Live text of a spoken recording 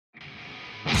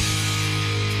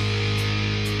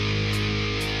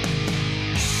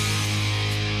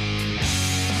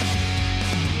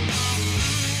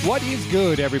What is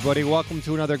good, everybody? Welcome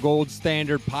to another Gold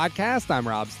Standard podcast. I'm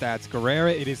Rob Stats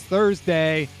Guerrera. It is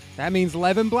Thursday. That means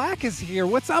Levin Black is here.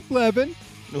 What's up, Levin?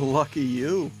 Lucky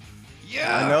you.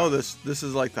 Yeah. I know this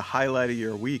is like the highlight of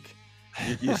your week.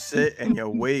 You sit and you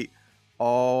wait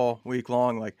all week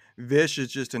long. Like, this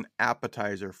is just an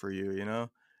appetizer for you, you know?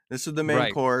 This is the main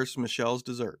Right. course, Michelle's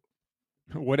dessert.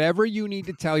 Whatever you need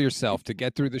to tell yourself to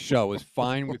get through the show is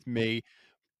fine with me.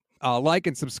 Like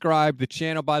and subscribe the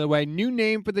channel, by the way. New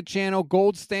name for the channel,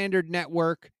 Gold Standard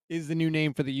Network is the new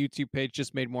name for the YouTube page.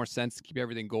 Just made more sense to keep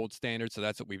everything gold standard, so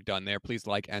that's what we've done there. Please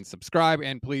like and subscribe,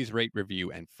 and please rate,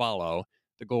 review, and follow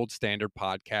the Gold Standard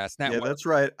Podcast Network. Yeah, that's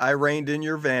right. I reined in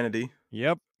your vanity.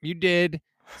 Yep, you did.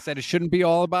 Said it shouldn't be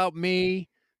all about me.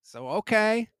 So,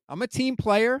 okay, I'm a team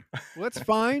player. Well, that's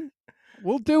fine.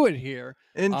 We'll do it here.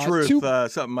 In truth,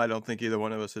 something I don't think either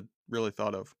one of us had really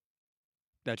thought of.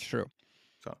 That's true.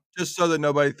 So, just so that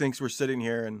nobody thinks we're sitting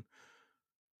here and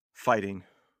fighting.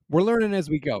 We're learning as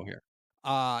we go here.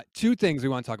 Two things we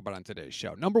want to talk about on today's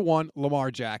show. Number one, Lamar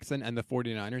Jackson and the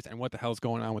 49ers and what the hell's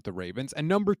going on with the Ravens. And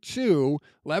number two,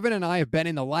 Levin and I have been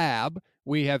in the lab.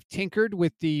 We have tinkered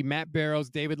with the Matt Barrows,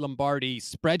 David Lombardi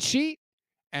spreadsheet,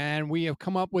 and we have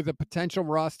come up with a potential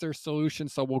roster solution.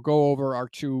 So we'll go over our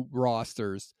two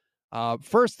rosters.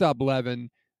 First up,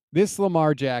 Levin, this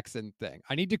Lamar Jackson thing.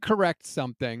 I need to correct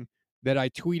something that I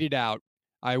tweeted out.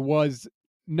 I was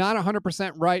not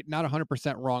 100% right, not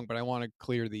 100% wrong, but I want to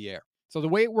clear the air. So the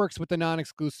way it works with the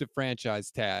non-exclusive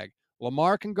franchise tag,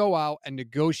 Lamar can go out and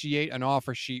negotiate an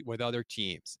offer sheet with other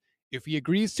teams. If he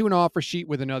agrees to an offer sheet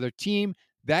with another team,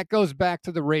 that goes back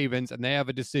to the Ravens, and they have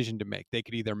a decision to make. They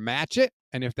could either match it,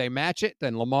 and if they match it,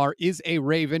 then Lamar is a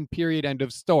Raven, period, end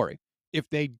of story. If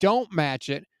they don't match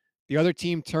it, the other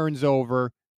team turns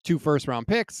over 2 first-round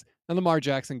picks, and Lamar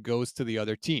Jackson goes to the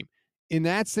other team. In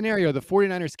that scenario, the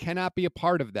 49ers cannot be a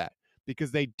part of that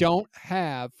because they don't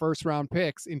have first-round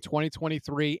picks in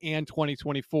 2023 and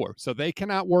 2024. So they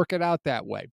cannot work it out that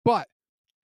way. But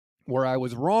where I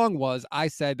was wrong was I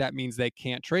said that means they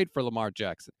can't trade for Lamar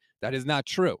Jackson. That is not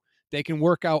true. They can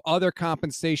work out other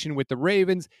compensation with the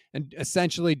Ravens and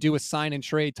essentially do a sign and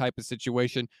trade type of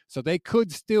situation. So they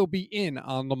could still be in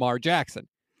on Lamar Jackson.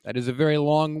 That is a very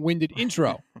long-winded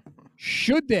intro.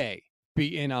 Should they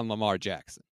be in on Lamar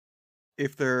Jackson?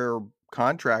 If their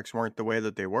contracts weren't the way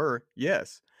that they were,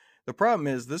 yes. The problem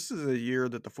is this is a year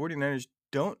that the 49ers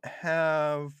don't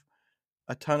have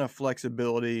a ton of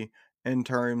flexibility in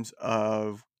terms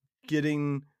of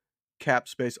getting cap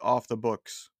space off the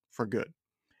books for good.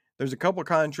 There's a couple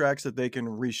contracts that they can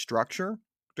restructure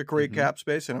to create cap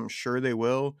space, and I'm sure they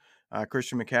will.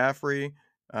 Christian McCaffrey,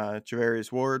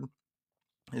 Javarius Ward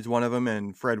is one of them,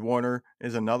 and Fred Warner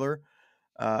is another.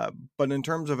 But in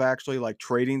terms of actually like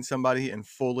trading somebody and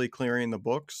fully clearing the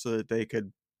books so that they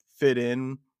could fit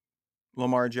in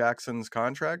Lamar Jackson's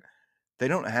contract, they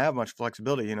don't have much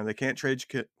flexibility. You know, they can't trade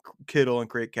Kittle and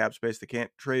create cap space. They can't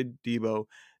trade Debo.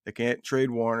 They can't trade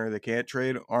Warner. They can't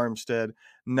trade Armstead.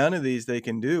 None of these they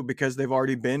can do because they've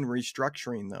already been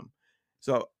restructuring them.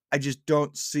 So I just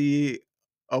don't see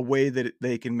a way that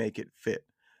they can make it fit.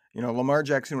 You know, Lamar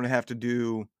Jackson would have to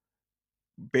do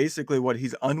basically what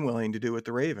he's unwilling to do with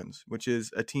the Ravens, which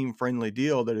is a team-friendly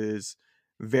deal that is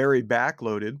very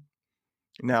backloaded.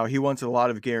 Now, he wants a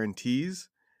lot of guarantees,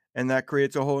 and that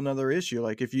creates a whole nother issue.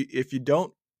 Like, if you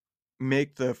don't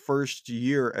make the first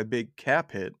year a big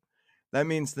cap hit, that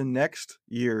means the next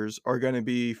years are going to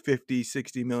be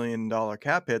 $50-60 million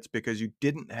cap hits because you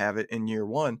didn't have it in year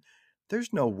one.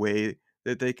 There's no way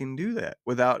that they can do that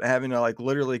without having to like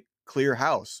literally clear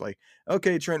house. Like,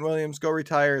 okay, Trent Williams, go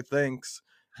retire. Thanks.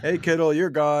 Hey, Kittle, you're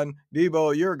gone.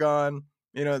 Debo, you're gone.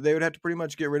 You know, they would have to pretty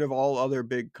much get rid of all other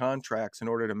big contracts in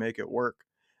order to make it work.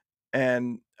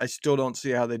 And I still don't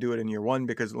see how they do it in year one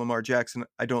because Lamar Jackson,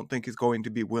 I don't think is going to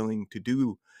be willing to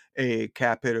do a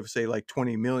cap hit of say like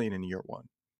 20 million in year one.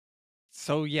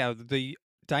 So yeah, the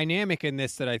dynamic in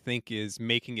this that I think is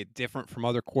making it different from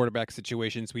other quarterback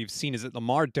situations we've seen is that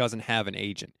Lamar doesn't have an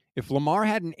agent. If Lamar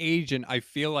had an agent, I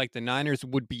feel like the Niners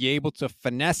would be able to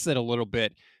finesse it a little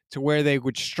bit to where they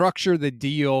would structure the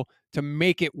deal to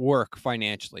make it work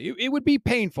financially. It would be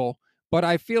painful, but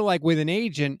I feel like with an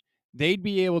agent, they'd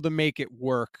be able to make it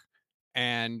work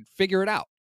and figure it out.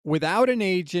 Without an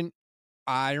agent,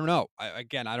 I don't know. I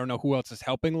don't know who else is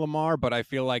helping Lamar, but I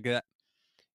feel like that.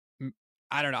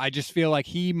 I don't know. I just feel like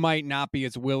he might not be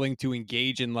as willing to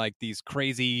engage in like these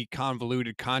crazy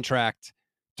convoluted contract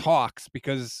talks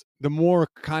because the more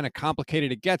kind of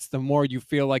complicated it gets, the more you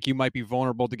feel like you might be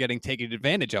vulnerable to getting taken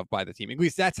advantage of by the team. At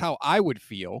least that's how I would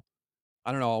feel.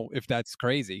 I don't know if that's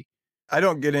crazy. I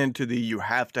don't get into the you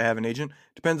have to have an agent.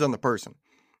 Depends on the person.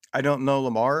 I don't know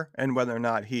Lamar and whether or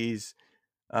not he's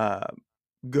uh,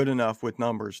 good enough with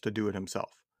numbers to do it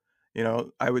himself. You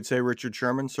know, I would say Richard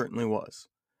Sherman certainly was.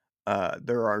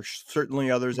 There are certainly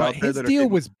others But out there his that are deal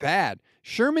capable. was bad.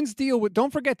 Sherman's deal with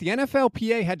don't forget the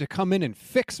NFLPA had to come in and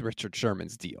fix Richard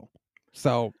Sherman's deal.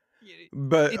 So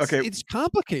But it's okay, it's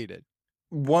complicated.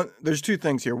 one there's two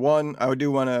things here. One, I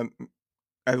do want to.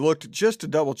 I looked just to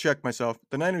double check myself.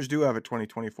 The Niners do have a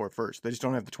 2024 first. They just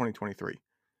don't have the 2023.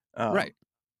 Um, Right.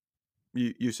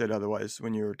 you said otherwise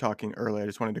when you were talking earlier. I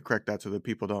just wanted to correct that so that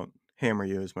people don't hammer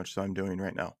you as much as I'm doing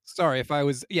right now. Sorry if I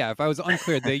was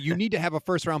unclear. You need to have a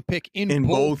first round pick in In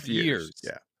both both years, years.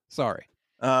 yeah. Sorry.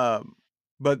 Um,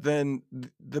 but then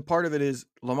the part of it is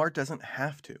Lamar doesn't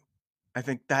have to. I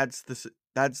think that's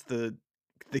the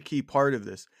key part of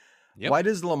this. Yep. Why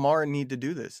does Lamar need to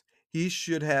do this? He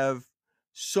should have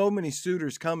so many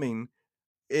suitors coming.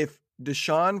 If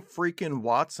Deshaun freaking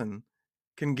Watson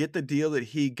can get the deal that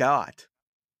he got,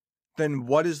 then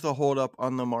what is the holdup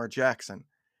on Lamar Jackson?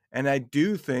 And I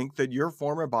do think that your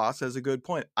former boss has a good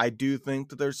point. I do think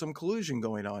that there's some collusion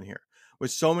going on here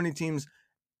with so many teams.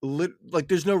 Like,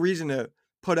 there's no reason to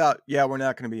put out, yeah, we're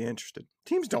not going to be interested.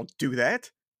 Teams don't do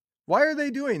that. Why are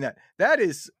they doing that? That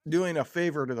is doing a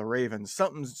favor to the Ravens.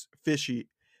 Something's fishy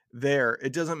there.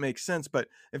 It doesn't make sense. But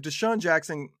if Deshaun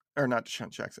Jackson, or not Deshaun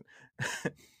Jackson,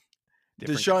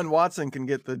 Different guy. Deshaun Watson can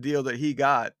get the deal that he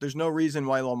got, there's no reason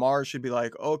why Lamar should be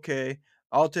like, okay,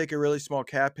 I'll take a really small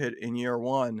cap hit in year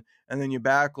one, and then you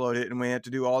backload it, and we have to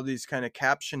do all these kind of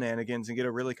cap shenanigans and get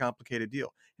a really complicated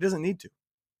deal. He doesn't need to.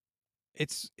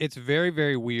 It's very,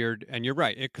 very weird. And you're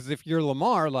right. Because if you're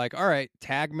Lamar, like, all right,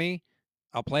 tag me.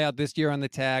 I'll play out this year on the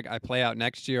tag. I play out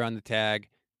next year on the tag.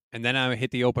 And then I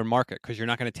hit the open market because you're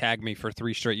not going to tag me for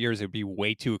 3 straight years. It'd be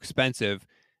way too expensive.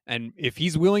 And if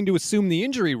he's willing to assume the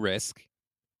injury risk,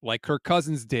 like Kirk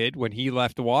Cousins did when he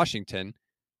left Washington,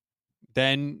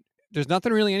 then there's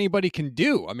nothing really anybody can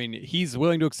do. I mean, he's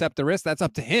willing to accept the risk. That's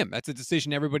up to him. That's a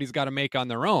decision everybody's got to make on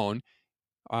their own.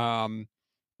 Um,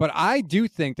 but I do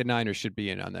think the Niners should be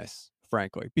in on this,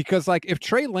 frankly, because like if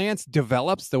Trey Lance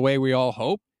develops the way we all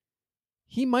hope,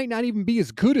 he might not even be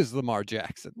as good as Lamar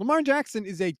Jackson. Lamar Jackson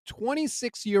is a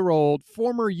 26-year-old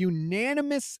former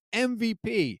unanimous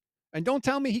MVP. And don't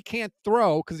tell me he can't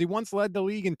throw because he once led the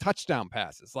league in touchdown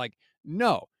passes. Like,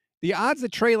 no. The odds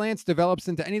that Trey Lance develops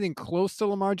into anything close to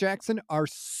Lamar Jackson are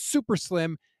super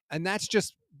slim. And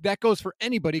that goes for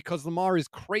anybody because Lamar is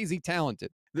crazy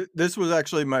talented. This was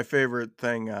actually my favorite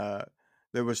thing that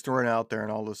was thrown out there in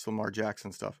all this Lamar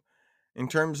Jackson stuff. In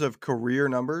terms of career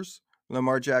numbers,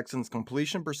 Lamar Jackson's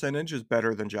completion percentage is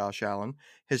better than Josh Allen.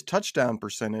 His touchdown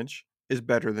percentage is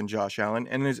better than Josh Allen,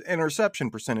 and his interception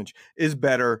percentage is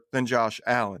better than Josh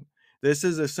Allen. This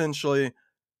is essentially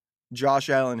Josh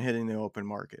Allen hitting the open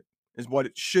market, is what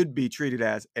it should be treated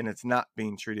as, and it's not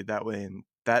being treated that way, and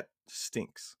that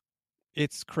stinks.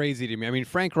 It's crazy to me. I mean,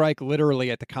 Frank Reich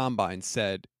literally at the combine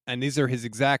said, and these are his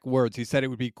exact words, he said it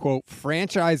would be, quote,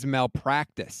 franchise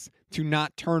malpractice to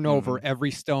not turn over Mhm.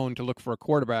 every stone to look for a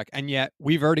quarterback. And yet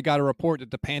we've already got a report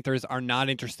that the Panthers are not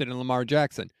interested in Lamar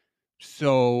Jackson.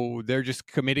 So they're just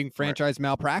committing Right. franchise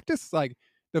malpractice? Like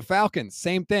the Falcons,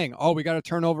 same thing. Oh, we got to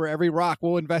turn over every rock.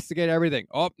 We'll investigate everything.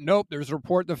 Oh, nope. There's a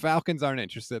report the Falcons aren't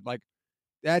interested. Like,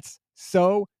 that's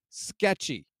so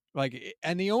sketchy. Like,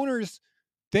 and the owners,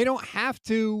 they don't have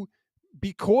to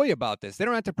be coy about this. They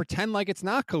don't have to pretend like it's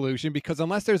not collusion because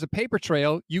unless there's a paper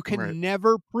trail, you Right. can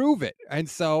never prove it. And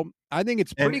so I think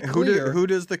it's And pretty clear who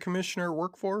does the commissioner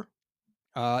work for?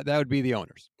 that would be the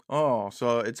owners. Oh,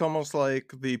 so it's almost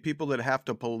like the people that have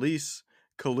to police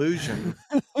collusion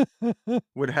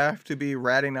would have to be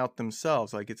ratting out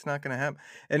themselves. Like, it's not going to happen.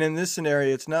 And in this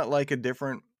scenario, it's not like a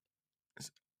different,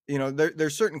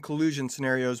 there's certain collusion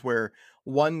scenarios where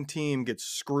one team gets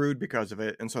screwed because of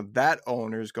it. And so that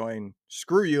owner is going,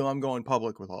 screw you, I'm going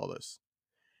public with all this.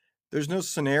 There's no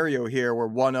scenario here where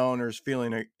one owner is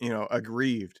feeling,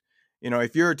 aggrieved.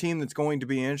 If you're a team that's going to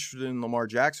be interested in Lamar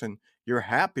Jackson, you're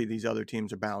happy these other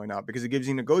teams are bowing out because it gives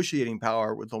you negotiating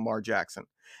power with Lamar Jackson.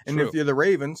 And if True. you're the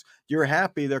Ravens, you're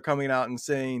happy they're coming out and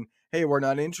saying, hey, we're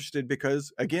not interested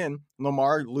because, again,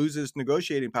 Lamar loses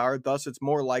negotiating power. Thus, it's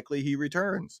more likely he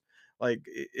returns. Like,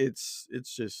 it's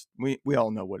just, we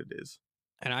all know what it is.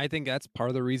 And I think that's part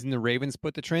of the reason the Ravens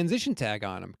put the transition tag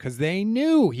on him because they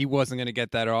knew he wasn't going to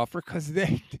get that offer because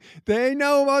they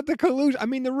know about the collusion. I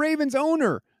mean, the Ravens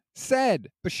owner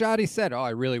Bisciotti said, "Oh, I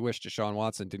really wish Deshaun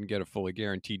Watson didn't get a fully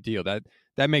guaranteed deal.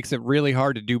 That makes it really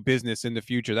hard to do business in the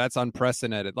future. That's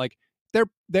unprecedented." Like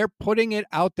they're putting it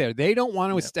out there. They don't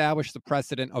want to Yeah. establish the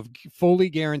precedent of fully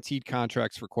guaranteed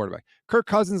contracts for quarterback. Kirk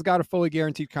Cousins got a fully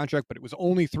guaranteed contract, but it was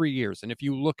only 3 years. And if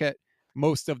you look at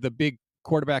most of the big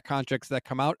quarterback contracts that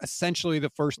come out, essentially the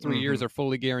first 3 years Mhm, are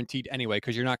fully guaranteed anyway,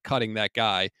 because you're not cutting that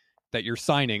guy that you're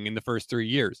signing in the first 3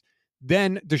 years.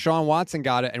 Then Deshaun Watson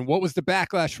got it, and what was the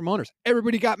backlash from owners?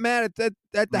 Everybody got mad at the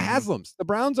mhm. Haslams, the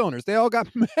Browns owners. They all got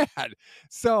mad.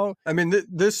 So I mean,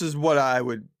 this is what I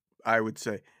would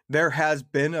say. There has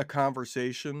been a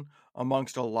conversation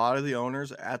amongst a lot of the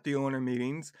owners at the owner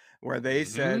meetings where they mhm.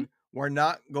 said, "We're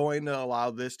not going to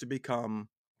allow this to become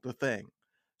the thing."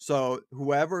 So,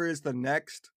 whoever is the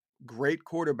next great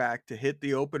quarterback to hit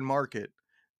the open market,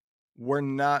 we're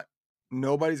not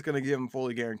nobody's gonna give him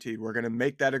fully guaranteed. We're gonna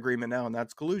make that agreement now, and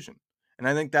that's collusion. And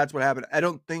I think that's what happened. I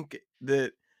don't think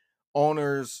that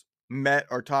owners met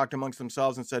or talked amongst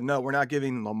themselves and said, "No, we're not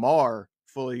giving Lamar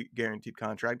fully guaranteed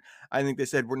contract." I think they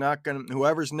said, "We're not gonna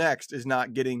whoever's next is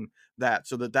not getting that,"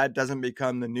 so that that doesn't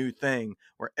become the new thing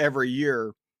where every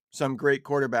year some great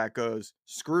quarterback goes,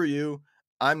 "Screw you,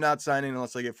 I'm not signing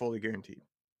unless I get fully guaranteed."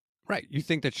 Right. You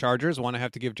think the Chargers want to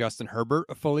have to give Justin Herbert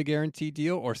a fully guaranteed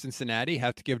deal, or Cincinnati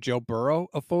have to give Joe Burrow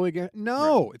a fully guaranteed? Right.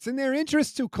 No, it's in their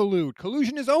interest to collude.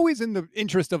 Collusion is always in the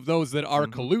interest of those that are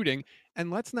Mhm. colluding. And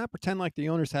let's not pretend like the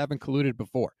owners haven't colluded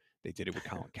before. They did it with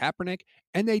Colin Kaepernick,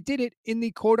 and they did it in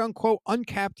the quote unquote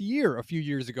uncapped year a few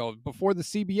years ago before the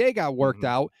CBA got worked Mhm.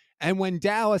 out. And when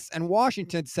Dallas and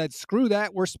Washington said, screw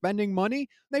that, we're spending money,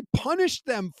 they punished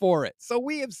them for it. So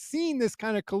we have seen this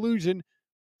kind of collusion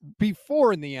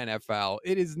before in the NFL.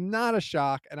 It is not a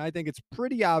shock, and I think it's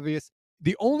pretty obvious.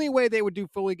 The only way they would do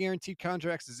fully guaranteed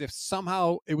contracts is if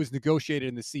somehow it was negotiated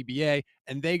in the CBA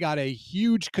and they got a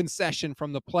huge concession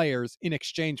from the players in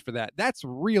exchange for that. That's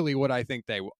really what I think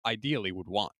they ideally would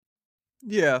want.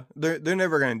 Yeah, they're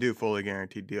never gonna do fully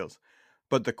guaranteed deals,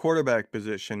 but the quarterback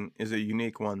position is a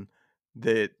unique one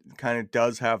that kinda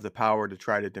does have the power to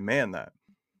try to demand that.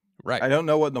 Right. I don't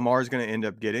know what Lamar's gonna end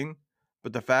up getting,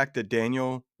 but the fact that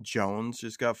Daniel Jones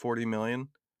just got 40,000,000,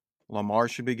 Lamar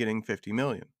should be getting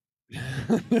 50,000,000.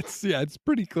 Yeah, it's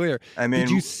pretty clear. I Did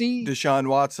you mean, see Deshaun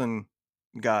Watson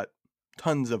got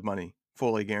tons of money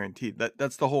fully guaranteed.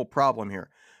 That's the whole problem here.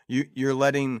 You're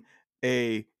letting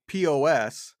a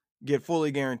POS get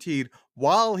fully guaranteed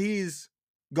while he's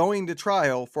going to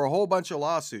trial for a whole bunch of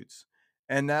lawsuits.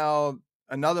 And now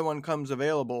another one comes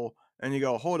available and you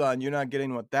go, "Hold on, you're not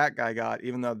getting what that guy got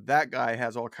even though that guy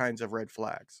has all kinds of red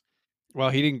flags." well,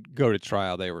 he didn't go to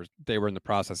trial. They were in the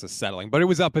process of settling, but it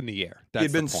was up in the air. He had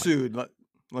That's the been point. sued. Let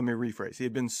me rephrase. He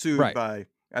had been sued Right. by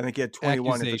I think he had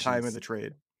 21 at the time of Accusations. the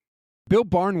trade. Bill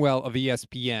Barnwell of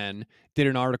ESPN did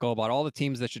an article about all the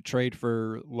teams that should trade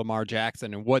for Lamar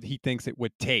Jackson and what he thinks it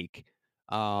would take.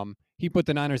 He put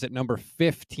the Niners at number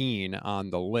 15 on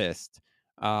the list.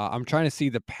 I'm trying to see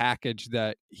the package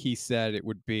that he said it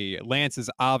would be. Lance is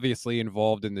obviously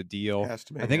involved in the deal. Has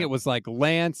to be, I think yeah. it was like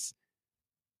Lance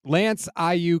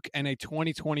Ayuk and a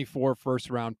 2024 first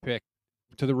round pick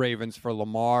to the Ravens for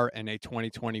Lamar and a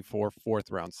 2024 fourth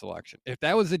round selection. If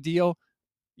that was a deal,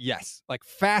 yes, like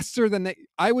faster than they.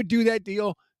 I would do that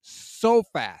deal so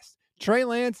fast. Trey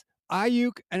Lance,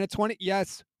 Ayuk, and a 20.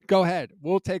 Yes, go ahead.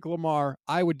 We'll take Lamar.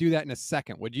 I would do that in a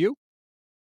second. Would you?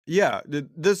 Yeah,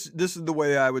 this is the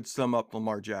way I would sum up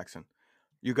Lamar Jackson.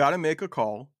 You gotta make a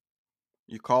call.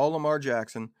 You call Lamar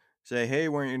Jackson, say, "Hey,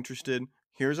 we're interested.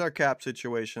 Here's our cap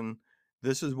situation.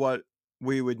 This is what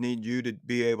we would need you to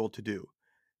be able to do."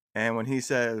 And when he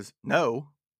says, "No,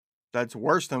 that's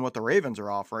worse than what the Ravens are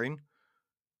offering,"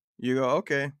 you go,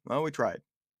 "Okay, well, we tried."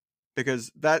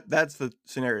 Because that's the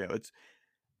scenario. It's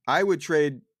I would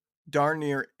trade darn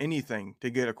near anything to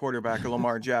get a quarterback of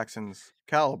Lamar Jackson's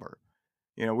caliber.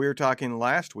 You know, we were talking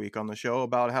last week on the show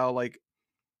about how like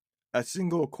a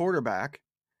single quarterback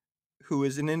who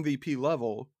is an MVP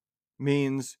level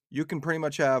means you can pretty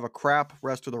much have a crap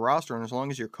rest of the roster, and as long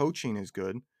as your coaching is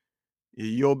good,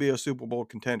 you'll be a Super Bowl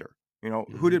contender. You know,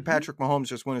 who did Mhm. Patrick Mahomes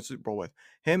just win a Super Bowl with?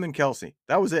 Him and Kelsey.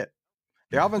 That was it.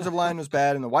 The offensive line was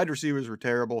bad and the wide receivers were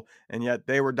terrible, and yet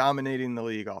they were dominating the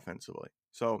league offensively.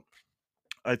 So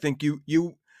I think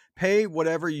you pay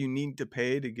whatever you need to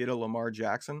pay to get a Lamar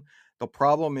Jackson. The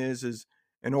problem is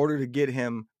in order to get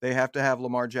him, they have to have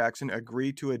Lamar Jackson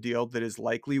agree to a deal that is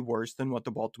likely worse than what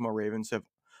the Baltimore Ravens have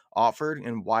offered.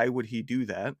 And why would he do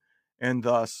that? And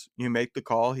thus, you make the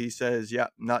call. He says, "Yeah,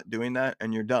 not doing that,"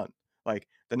 and you're done. Like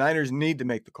the Niners need to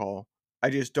make the call. I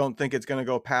just don't think it's going to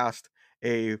go past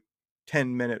a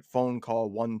 10-minute phone call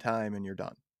one time and you're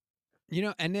done.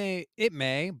 And it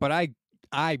may, but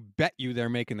I bet you they're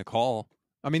making the call.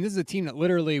 I mean, this is a team that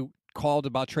literally called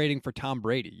about trading for Tom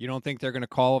Brady. You don't think they're going to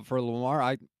call for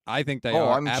Lamar? I think they Oh,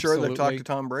 are I'm sure they've talked to absolutely.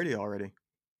 Tom Brady already.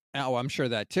 Oh, I'm sure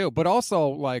that too. But also,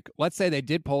 like, let's say they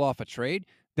did pull off a trade,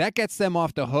 that gets them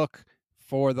off the hook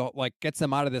for the like gets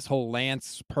them out of this whole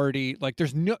Lance Purdy. Like,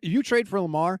 there's no you trade for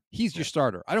Lamar, he's your Yeah.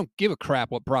 starter. I don't give a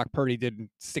crap what Brock Purdy did in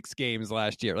 6 games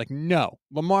last year. Like, no,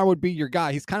 Lamar would be your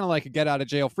guy. He's kind of like a get out of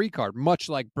jail free card, much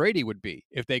like Brady would be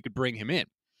if they could bring him in.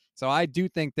 So I do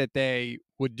think that they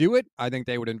would do it. I think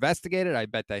they would investigate it. I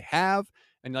bet they have.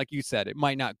 And like you said, it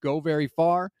might not go very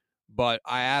far, but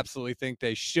I absolutely think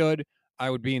they should. I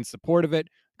would be in support of it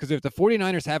because if the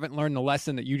 49ers haven't learned the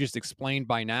lesson that you just explained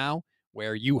by now,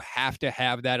 where you have to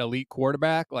have that elite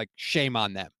quarterback, like shame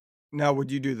on them. Now, would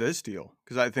you do this deal?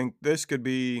 Because I think this could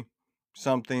be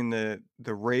something that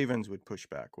the Ravens would push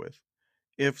back with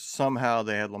if somehow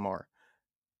they had Lamar.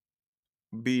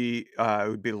 It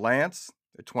would be Lance,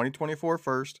 the 2024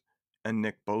 first, and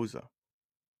Nick Bosa.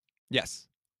 Yes.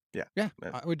 Yeah, Yeah,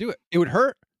 that I would do it. It would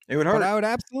hurt, it would but hurt. I would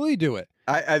absolutely do it.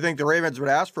 I think the Ravens would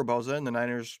ask for Bosa, and the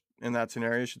Niners in that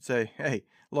scenario should say, "Hey,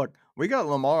 look, we got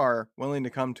Lamar willing to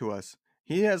come to us.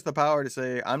 He has the power to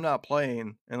say, I'm not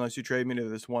playing unless you trade me to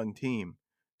this one team.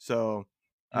 So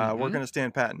we're Hmm. going to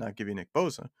stand pat and not give you Nick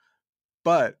Bosa."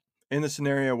 But in the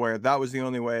scenario where that was the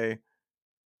only way,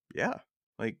 yeah,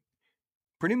 like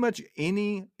pretty much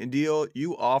any deal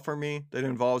you offer me that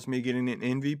involves me getting an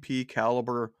MVP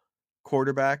caliber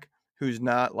quarterback who's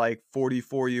not like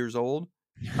 44 years old,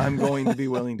 I'm going to be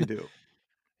willing to do.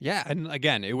 Yeah, and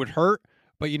again, it would hurt,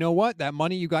 but you know what? That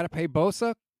money you got to pay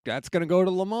Bosa, that's going to go to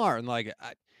Lamar, and like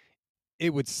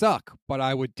it would suck, but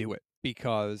I would do it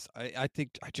because I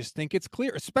just think it's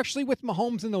clear, especially with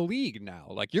Mahomes in the league now.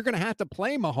 Like you're going to have to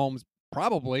play Mahomes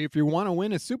probably if you want to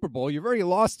win a Super Bowl. You've already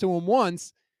lost to him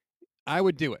once. I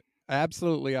would do it.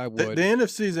 Absolutely, I The would.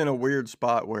 NFC is in a weird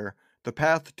spot where the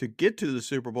path to get to the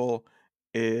Super Bowl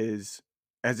is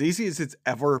as easy as it's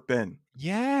ever been,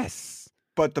 Yes.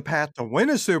 but the path to win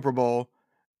a Super Bowl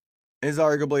is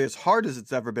arguably as hard as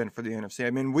it's ever been for the NFC.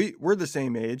 I mean, we're the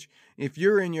same age. If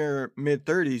you're in your mid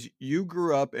 30s, you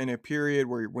grew up in a period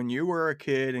where when you were a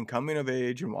kid and coming of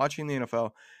age and watching the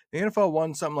NFL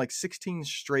won something like 16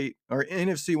 straight, or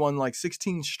NFC won like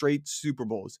 16 straight Super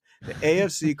Bowls. The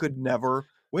AFC could never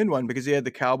win one because you had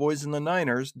the Cowboys and the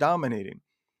Niners dominating.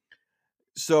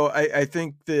 So I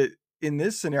think that in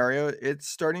this scenario, it's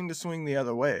starting to swing the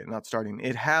other way. Not starting,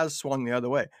 it has swung the other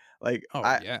way. Like Oh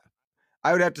yeah.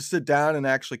 I would have to sit down and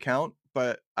actually count,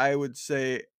 but I would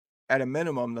say at a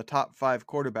minimum, the top 5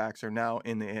 quarterbacks are now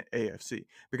in the AFC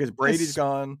because Brady's Es-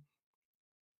 gone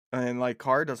and like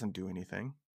Carr doesn't do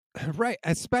anything. right.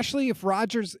 Especially if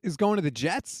Rodgers is going to the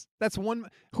Jets. That's one.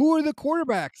 Who are the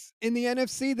quarterbacks in the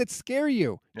NFC that scare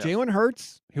you? Yeah, Jalen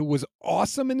Hurts, who was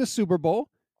awesome in the Super Bowl,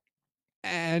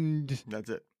 and that's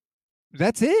it.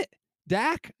 that's it.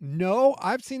 Dak, no.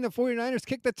 I've seen the 49ers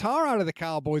kick the tar out of the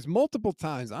Cowboys multiple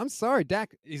times. I'm sorry,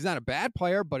 Dak, he's not a bad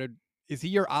player, but is he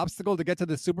your obstacle to get to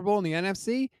the Super Bowl in the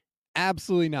NFC?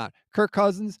 Absolutely not. Kirk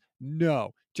Cousins,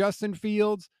 no. Justin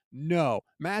Fields, no.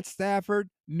 Matt Stafford,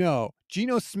 no.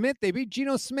 Geno Smith, they beat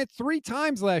Geno Smith 3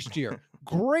 times last year.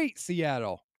 Great,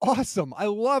 Seattle. Awesome. I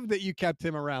love that you kept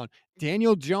him around.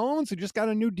 Daniel Jones, who just got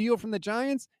a new deal from the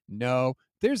Giants, no.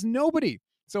 There's nobody.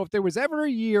 So if there was ever a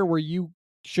year where you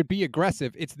should be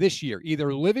aggressive, it's this year,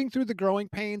 either living through the growing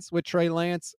pains with Trey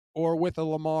Lance or with a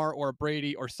Lamar or a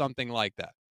Brady or something like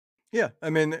that. Yeah, I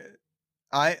mean,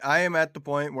 I am at the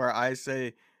point where I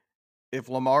say if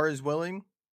Lamar is willing,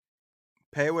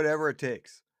 pay whatever it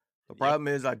takes. The Yep. problem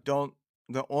is I don't.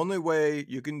 The only way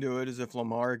you can do it is if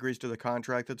Lamar agrees to the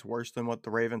contract that's worse than what the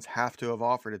Ravens have to have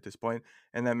offered at this point,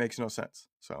 and that makes no sense.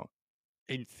 So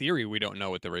In theory, we don't know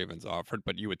what the Ravens offered,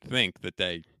 but you would think that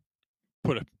they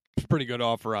put a pretty good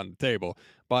offer on the table.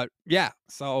 But yeah,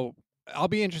 so I'll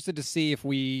be interested to see if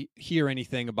we hear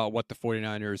anything about what the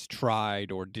 49ers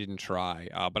tried or didn't try.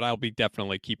 But I'll be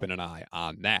definitely keeping an eye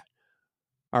on that.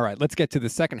 All right, let's get to the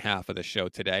second half of the show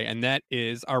today, and that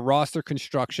is our roster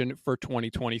construction for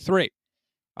 2023.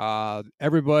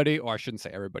 Everybody, or I shouldn't say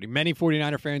everybody, many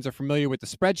 49er fans are familiar with the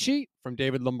spreadsheet from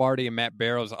David Lombardi and Matt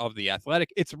Barrows of The Athletic.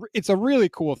 It's a really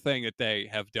cool thing that they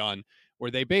have done where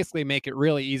they basically make it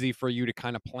really easy for you to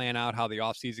kind of plan out how the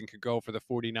offseason could go for the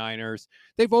 49ers.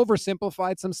 They've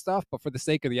oversimplified some stuff, but for the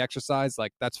sake of the exercise,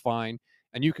 like that's fine.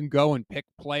 And you can go and pick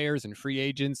players and free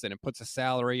agents, and it puts a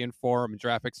salary in for them and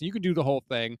draft picks, and you can do the whole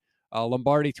thing.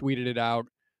 Lombardi tweeted it out,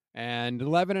 and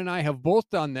Levin and I have both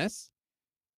done this.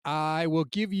 I will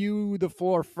give you the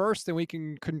floor first, and we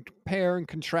can compare and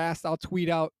contrast. I'll tweet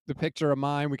out the picture of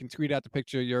mine. We can tweet out the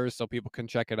picture of yours so people can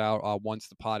check it out once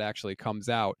the pod actually comes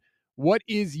out. What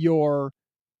is your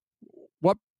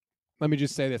what? Let me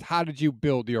just say this: how did you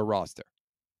build your roster?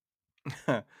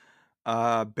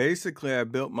 basically, I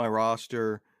built my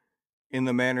roster in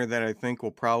the manner that I think will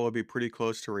probably be pretty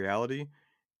close to reality,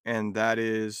 and that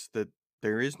is that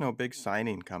there is no big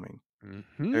signing coming.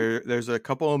 Mhm. There's a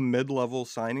couple of mid-level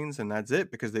signings, and that's it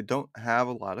because they don't have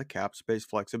a lot of cap space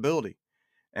flexibility,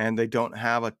 and they don't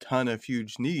have a ton of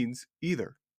huge needs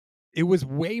either. It was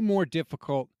way more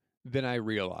difficult than I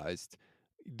realized.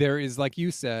 There is, like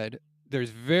you said, there's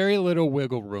very little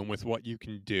wiggle room with what you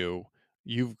can do.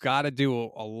 You've got to do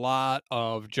a lot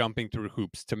of jumping through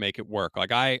hoops to make it work.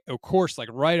 Like of course, like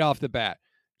right off the bat,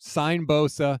 sign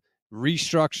Bosa,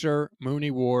 restructure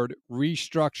Mooney Ward,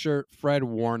 restructure Fred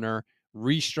Warner,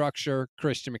 restructure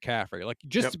Christian McCaffrey. Like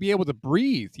just Yep. to be able to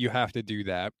breathe, you have to do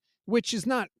that, which is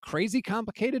not crazy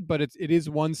complicated, but it is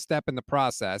one step in the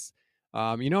process.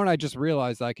 You know what I just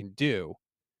realized I can do?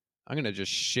 I'm going to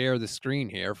just share the screen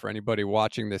here for anybody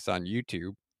watching this on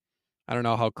YouTube. I don't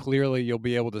know how clearly you'll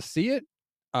be able to see it.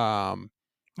 Um,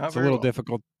 Not it's a very little well.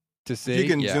 difficult to If you see.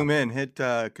 can Yeah. zoom in, hit,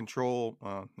 control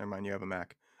never mind, you have a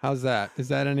Mac. How's that? Is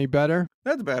that any better?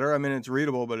 That's better. I mean, it's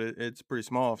readable, but it's pretty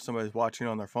small if somebody's watching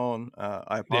on their phone. I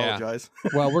Yeah. apologize.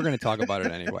 Well, we're going to talk about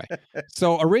it anyway.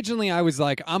 So originally I was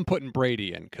like, I'm putting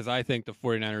Brady in because I think the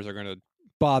 49ers are going to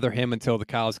bother him until the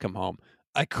cows come home.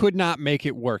 I could not make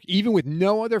it work. Even with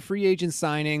no other free agent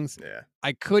signings, Yeah.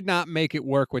 I could not make it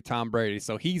work with Tom Brady.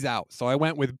 So he's out. So I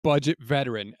went with budget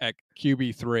veteran at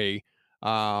QB3. Oh,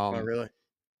 Um, really?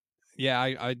 yeah,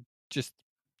 I just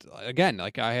again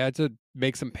like I had to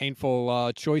make some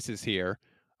painful choices here.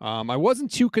 I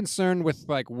wasn't too concerned with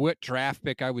like what draft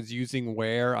pick I was using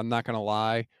where. I'm not gonna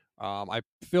lie. I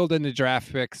filled in the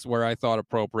draft picks where I thought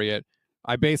appropriate.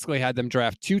 I basically had them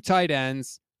draft two tight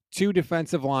ends, two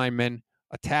defensive linemen,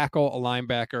 a tackle, a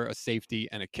linebacker, a safety,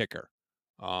 and a kicker.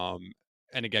 Um,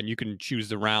 and again, you can choose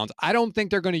the rounds. I don't think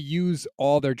they're going to use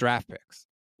all their draft picks.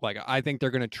 Like I think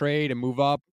they're going to trade and move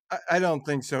up. I don't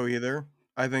think so either.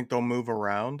 I think they'll move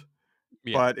around,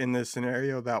 Yeah, but in this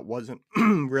scenario, that wasn't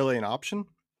really an option.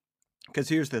 Because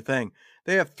here's the thing: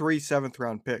 they have 3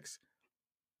 7th-round picks.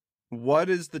 What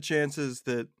is the chances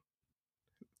that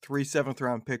 3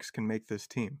 7th-round picks can make this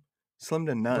team? Slim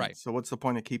to none. right. So what's the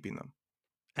point of keeping them?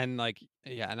 And like,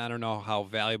 yeah, and I don't know how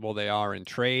valuable they are in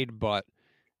trade, but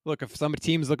look, if some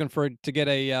team's looking for to get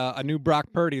a new Brock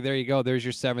Purdy, there you go. There's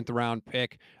your 7th round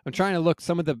pick. I'm trying to look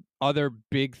some of the other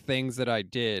big things that I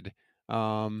did.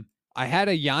 I had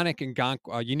a unique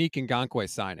Ngakoue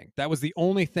signing. That was the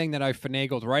only thing that I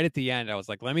finagled right at the end. I was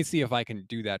like, let me see if I can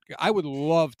do that. I would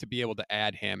love to be able to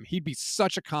add him. He'd be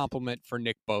such a compliment for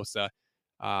Nick Bosa.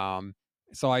 Um,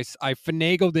 so I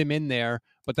finagled him in there,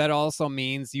 but that also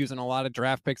means using a lot of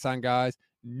draft picks on guys.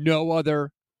 No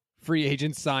other free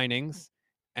agent signings,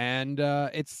 and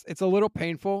it's a little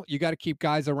painful. You got to keep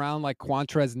guys around like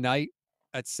Quantrez Knight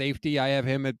at safety. I have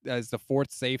him as the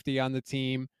fourth safety on the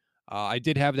team. I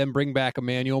did have them bring back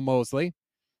Emmanuel Mosley,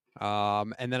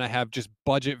 and then I have just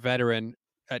budget veteran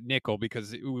at nickel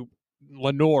because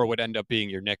Lenore would end up being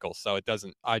your nickel, so it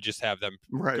doesn't. I just have them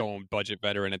Right. going budget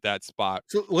veteran at that spot.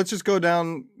 So let's just go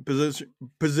down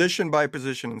position by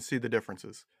position and see the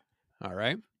differences. All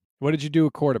right, what did you do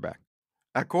at quarterback?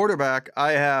 At quarterback,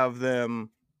 I have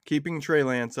them keeping Trey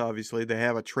Lance, obviously. They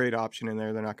have a trade option in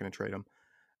there. They're not going to trade him.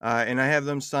 And I have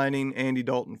them signing Andy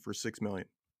Dalton for $6 million.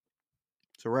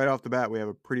 So right off the bat, we have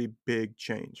a pretty big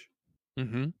change.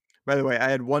 Mm-hmm. By the way, I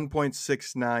had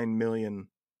 1.69 million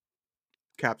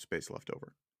cap space left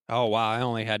over. Oh wow, I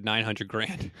only had 900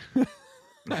 grand.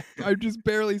 I just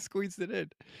barely squeezed it in.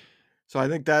 So I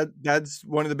think that's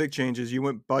one of the big changes. You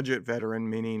went budget veteran,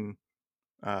 meaning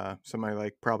somebody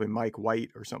like probably Mike White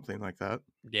or something like that.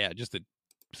 Yeah, just a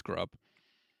scrub.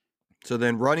 So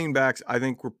then running backs, I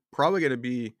think we're probably going to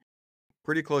be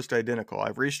pretty close to identical.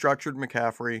 I've restructured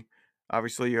McCaffrey.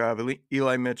 Obviously, you have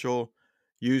Eli Mitchell,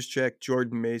 Juszczyk,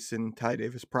 Jordan Mason, Ty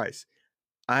Davis Price.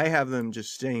 I have them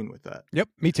just staying with that. Yep,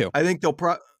 me too. I think they'll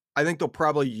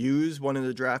probably use one of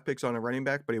the draft picks on a running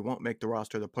back, but he won't make the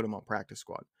roster to put him on practice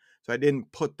squad. So I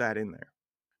didn't put that in there.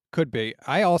 Could be.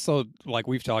 I also, like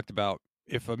we've talked about,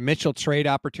 if a Mitchell trade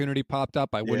opportunity popped up,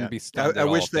 I Yeah, wouldn't be stunned I at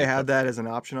all wish if they they had put. that as an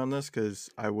option on this because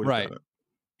I would have Right. done it.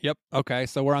 Yep. Okay.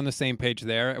 So we're on the same page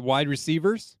there. Wide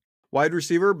receivers. Wide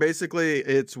receiver, basically,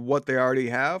 it's what they already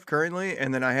have currently,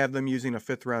 and then I have them using a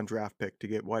 5th-round draft pick to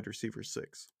get wide receiver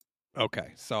 6.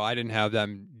 Okay. So I didn't have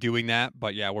them doing that,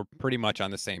 but yeah, we're pretty much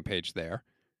on the same page there.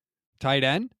 Tight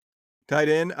end. Tight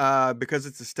end, because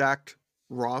it's a stacked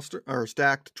roster or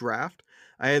stacked draft,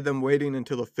 I had them waiting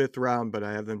until the 5th round, but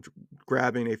I have them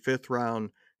grabbing a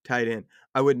 5th-round tight end.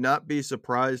 I would not be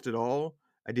surprised at all.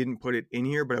 I didn't put it in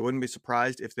here, but I wouldn't be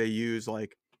surprised if they use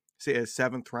like, say, a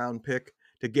 7th-round pick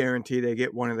to guarantee they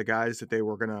get one of the guys that they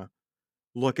were gonna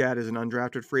look at as an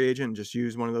undrafted free agent and just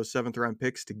use one of those 7th-round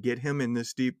picks to get him in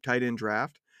this deep tight end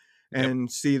draft Yep.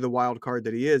 and see the wild card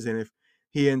that he is. And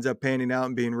he ends up panning out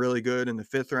and being really good, and the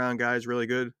 5th round guy is really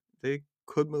good, they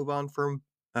could move on from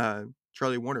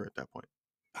Charlie Warner at that point.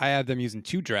 I have them using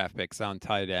 2 draft picks on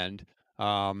tight end.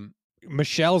 Um,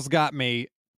 Michelle's got me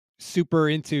super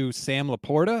into Sam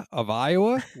Laporta of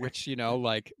Iowa, which,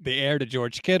 like the heir to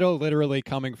George Kittle, literally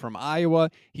coming from Iowa.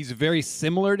 He's very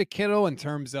similar to Kittle in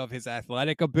terms of his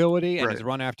athletic ability and his Right.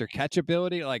 run after catch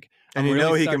ability. Like, And I'm you really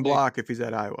know he can starting to. block if he's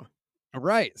at Iowa.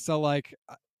 Right. So, like,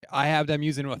 I have them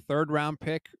using a third round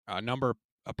pick, a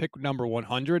pick number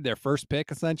 100, their first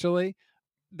pick essentially.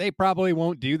 They probably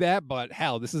won't do that, but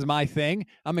hell, this is my thing.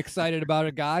 I'm excited about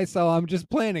a guy, so I'm just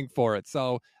planning for it.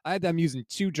 So I had them using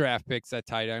 2 draft picks at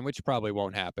tight end, which probably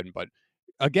won't happen. But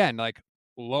again, like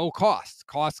low cost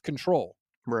control.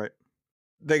 Right.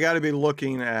 They gotta be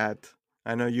looking at,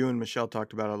 I know you and Michelle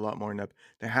talked about it a lot more in depth.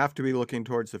 They have to be looking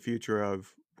towards the future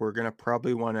of, we're gonna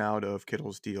probably want out of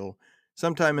Kittle's deal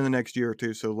sometime in the next year or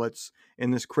 2, so let's,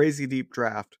 in this crazy deep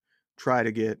draft, try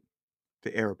to get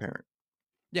the heir apparent.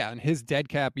 Yeah, and his dead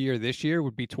cap year this year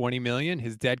would be 20 million.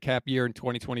 His dead cap year in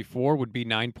 2024 would be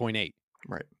 9.8.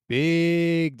 Right.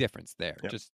 Big difference there.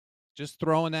 Yep. Just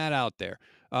throwing that out there.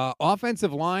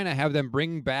 Offensive line, I have them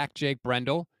bringing back Jake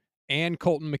Brendel and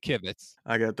Colton McKivitz.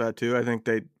 I got that too. I think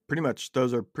they pretty much,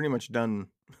 those are pretty much done.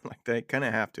 Like, they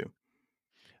kinda have to.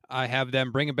 I have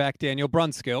them bringing back Daniel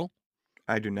Brunskill.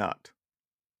 I do not.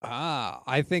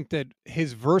 I think that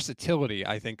his versatility,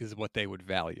 I think, is what they would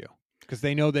value because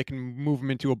they know they can move him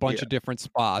into a bunch Yeah. of different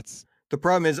spots. The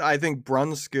problem is, I think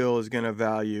Brunskill is gonna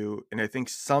value, and I think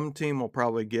some team will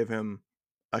probably give him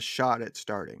a shot at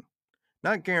starting.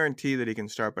 Not guarantee that he can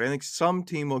start, but I think some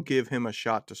team will give him a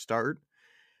shot to start,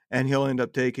 and he'll end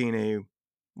up taking a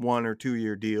 1 or 2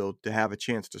 year deal to have a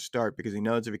chance to start, because he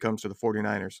knows if he comes to the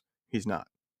 49ers, he's not.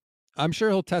 I'm sure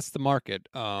he'll test the market.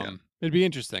 Yeah. It'd be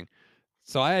interesting.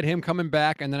 So I had him coming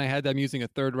back, and then I had them using a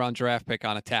third round draft pick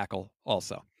on a tackle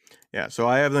also. Yeah, so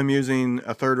I have them using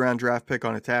a 3rd round draft pick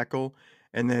on a tackle,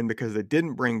 and then because they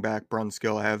didn't bring back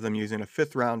Brunskill, I have them using a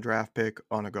 5th round draft pick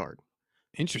on a guard.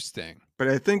 Interesting. But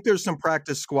I think there's some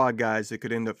practice squad guys that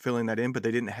could end up filling that in, but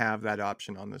they didn't have that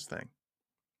option on this thing.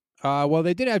 Well,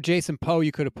 they did have Jason Poe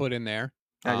you could have put in there,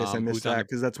 I guess I missed who's on that the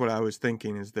because that's what I was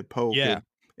thinking, is that Poe yeah. could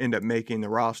end up making the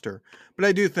roster. But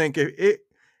I do think it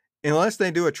unless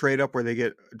they do a trade up where they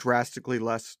get drastically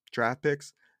less draft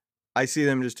picks, I see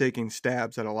them just taking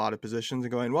stabs at a lot of positions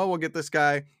and going, well, we'll get this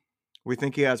guy. We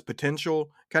think he has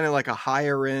potential, kind of like a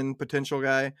higher end potential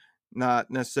guy,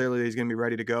 not necessarily that he's going to be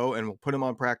ready to go, and we'll put him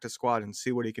on practice squad and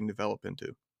see what he can develop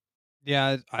into.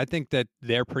 Yeah, I think that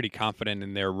they're pretty confident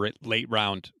in their late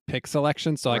round pick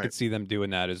selection, so I Right. could see them doing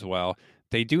that as well.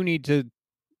 They do need to.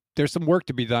 There's some work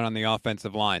to be done on the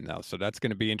offensive line, though, so that's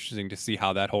going to be interesting to see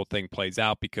how that whole thing plays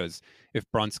out. Because if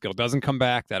Brunskill doesn't come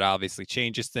back, that obviously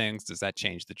changes things. Does that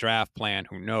change the draft plan?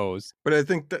 Who knows? But I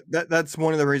think that's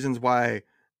one of the reasons why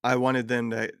I wanted them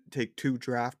to take 2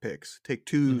 draft picks, take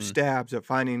 2 Hmm. stabs at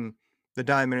finding the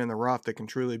diamond in the rough that can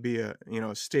truly be a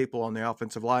staple on the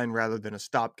offensive line rather than a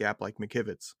stopgap like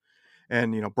McKivitz.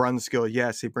 And, Brunskill,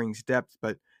 yes, he brings depth,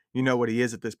 but you know what he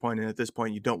is at this point, and at this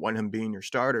point, you don't want him being your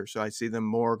starter. So I see them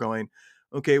more going,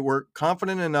 okay, we're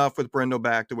confident enough with Brendel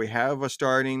back that we have a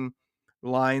starting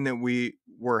line that we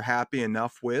were happy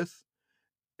enough with,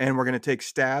 and we're going to take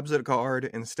stabs at guard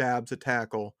and stabs at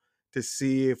tackle to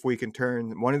see if we can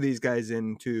turn one of these guys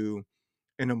into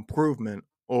an improvement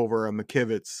over a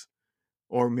McKivitz,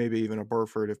 or maybe even a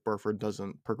Burford if Burford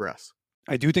doesn't progress.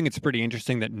 I do think it's pretty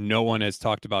interesting that no one has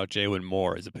talked about Jalen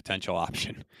Moore as a potential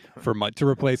option for to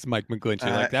replace Mike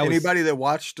McGlinchey. Like that was, Anybody that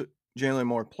watched Jalen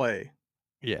Moore play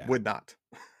yeah, would not.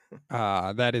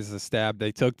 that is a stab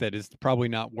they took that is probably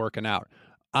not working out.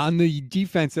 On the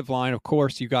defensive line, of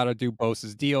course, you got to do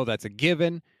Bosa's deal. That's a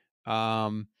given.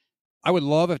 Um, I would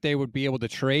love if they would be able to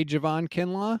trade Javon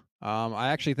Kinlaw. I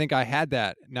actually think I had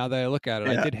that. Now that I look at it,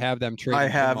 I Yeah, did have them I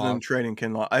trading have them Kinlaw. trading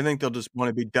Kinlaw. I think they'll just want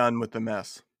to be done with the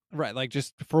mess. Right, like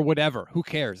just for whatever. Who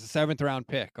cares? A seventh round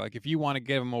pick. Like if you want to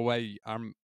give him away,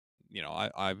 I'm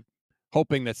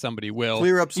hoping that somebody will.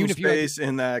 Clear up some Even if you had space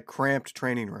in that cramped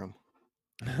training room.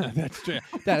 that's true.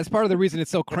 That is part of the reason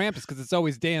it's so cramped is because it's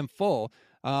always damn full.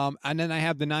 And then I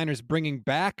have the Niners bringing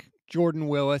back Jordan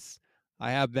Willis.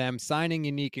 I have them signing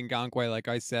Unique and Ngakoue, like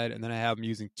I said, and then I have them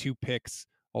using 2 picks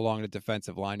along the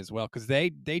defensive line as well because they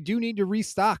do need to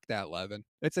restock that Levin.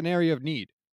 It's an area of need.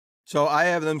 So I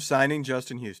have them signing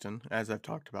Justin Houston, as I've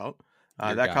talked about.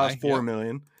 Your That cost guy, $4 yep.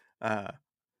 million.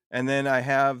 And then I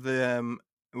have them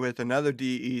with another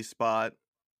DE spot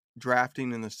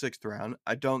drafting in the 6th round.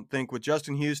 I don't think with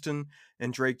Justin Houston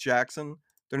and Drake Jackson,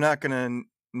 they're not going to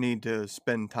need to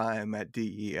spend time at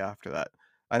DE after that.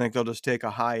 I think they'll just take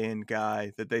a high-end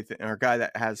guy that or a guy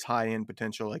that has high-end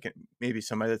potential, like maybe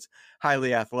somebody that's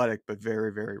highly athletic but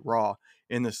very, very raw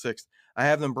in the sixth. I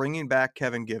have them bringing back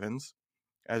Kevin Givens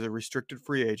as a restricted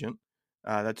free agent.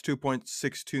 That's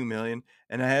 2.62 million,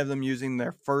 and I have them using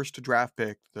their first draft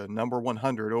pick, the number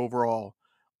 100 overall,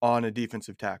 on a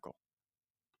defensive tackle.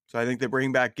 So I think they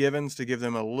bring back Givens to give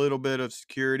them a little bit of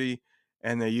security,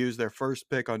 and they use their first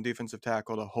pick on defensive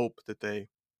tackle to hope that they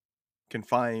can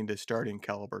find a starting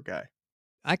caliber guy.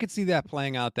 I could see that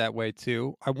playing out that way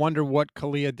too. I wonder what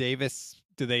Kalia Davis,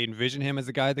 do they envision him as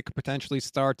a guy that could potentially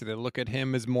start? Do they look at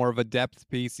him as more of a depth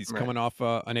piece? He's Right. coming off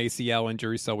an ACL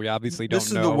injury, so we obviously don't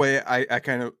This is the know. way I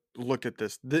kind of look at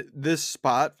this. This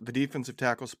spot, the defensive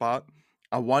tackle spot,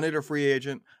 I wanted a free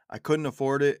agent. I couldn't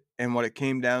afford it. And what it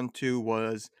came down to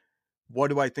was, what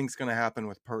do I think is going to happen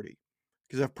with Purdy?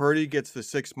 Because if Purdy gets the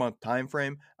 6 month time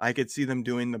frame, I could see them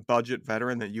doing the budget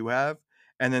veteran that you have,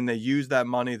 and then they use that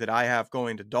money that I have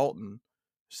going to Dalton,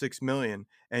 6 million,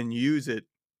 and use it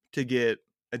to get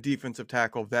a defensive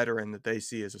tackle veteran that they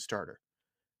see as a starter.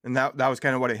 And that was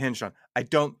kind of what it hinged on. I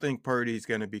don't think Purdy's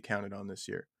going to be counted on this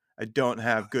year. I don't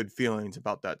have good feelings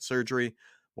about that surgery.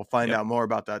 We'll find Yep. out more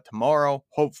about that tomorrow,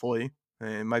 hopefully.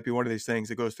 It might be one of these things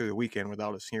that goes through the weekend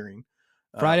without us hearing.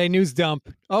 Friday Um, news dump.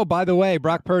 Oh, by the way,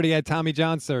 Brock Purdy had Tommy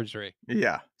John surgery.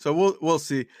 yeah, so we'll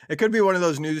see. It could be one of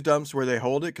those news dumps where they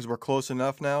hold it because we're close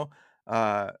enough now,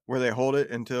 where they hold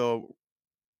it until,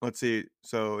 let's see.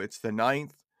 So it's the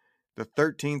 9th. The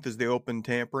 13th is the open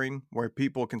tampering where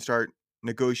people can start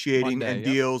negotiating Monday. and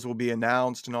Yep. deals will be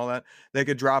announced and all that. They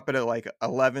could drop it at like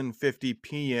 11:50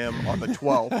 p.m. on the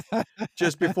 12th,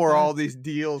 just before all these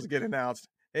deals get announced.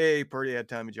 Hey, Purdy had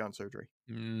Tommy John surgery.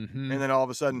 hmm And then all of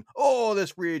a sudden, oh,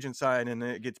 this free agent sign, and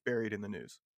then it gets buried in the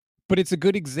news. But it's a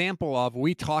good example of,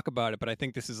 we talk about it, but I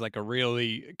think this is like a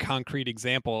really concrete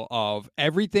example of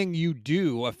everything you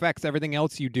do affects everything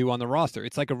else you do on the roster.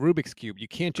 It's like a Rubik's Cube. You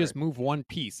can't Right. just move one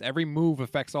piece. Every move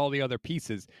affects all the other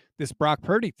pieces. This Brock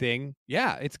Purdy thing,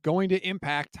 yeah, it's going to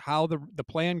impact how the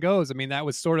plan goes. I mean, that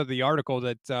was sort of the article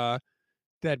that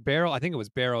that Barrow, I think it was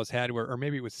Barrows had, where, or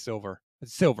maybe it was Silver,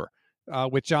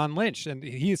 with John Lynch, and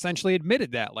he essentially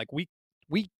admitted that, like, we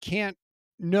can't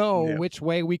know Yeah. which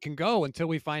way we can go until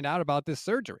we find out about this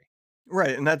surgery.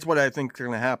 Right. And that's what I think is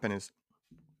going to happen is,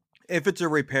 if it's a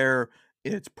repair,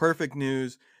 it's perfect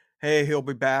news. Hey, he'll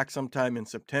be back sometime in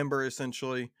September,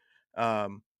 essentially.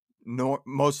 Um, no,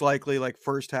 most likely like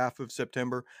first half of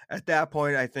September. At that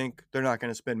point, I think they're not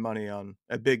going to spend money on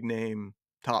a big name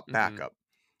top hmm backup.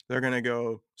 They're going to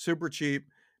go super cheap,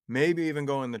 maybe even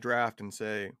go in the draft and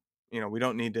say, we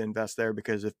don't need to invest there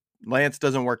because if Lance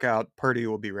doesn't work out, Purdy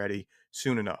will be ready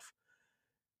soon enough.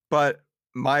 But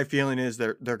my feeling is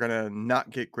they're gonna not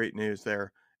get great news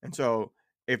there. And so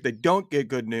if they don't get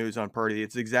good news on Purdy,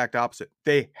 it's the exact opposite.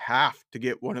 They have to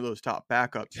get one of those top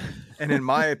backups. And in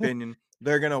my opinion,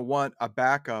 they're gonna want a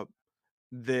backup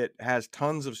that has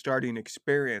tons of starting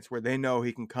experience where they know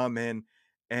he can come in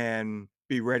and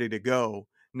be ready to go,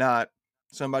 not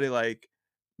somebody like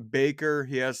Baker.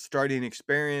 He has starting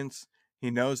experience.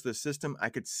 He knows the system. I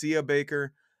could see a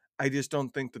Baker. I just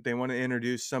don't think that they want to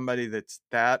introduce somebody that's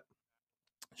that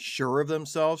sure of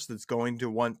themselves, that's going to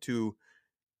want to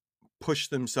push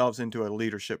themselves into a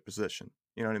leadership position.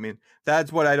 You know what I mean?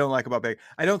 That's what I don't like about Baker.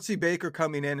 I don't see Baker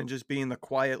coming in and just being the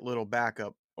quiet little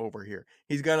backup over here.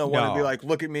 He's going to want to be No, like,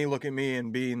 look at me,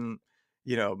 and being,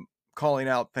 you know, calling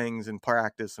out things in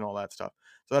practice and all that stuff.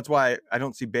 So that's why I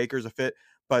don't see Baker as a fit.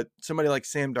 But somebody like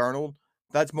Sam Darnold,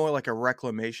 that's more like a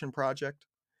reclamation project.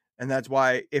 And that's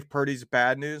why if Purdy's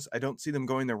bad news, I don't see them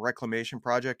going the reclamation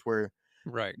project where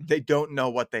right. they don't know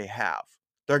what they have.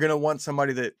 They're going to want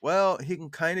somebody that, well, he can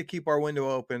kind of keep our window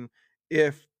open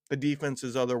if the defense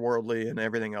is otherworldly and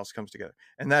everything else comes together.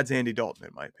 And that's Andy Dalton,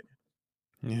 in my opinion.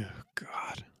 Yeah,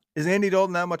 God. Is Andy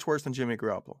Dalton that much worse than Jimmy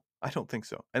Garoppolo? I don't think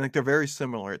so. I think they're very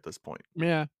similar at this point.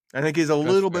 Yeah, I think he's a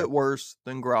that's little fair. bit worse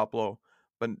than Garoppolo,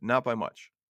 but not by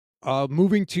much.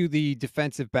 Moving to the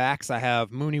defensive backs, I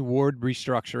have Mooney Ward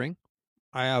restructuring.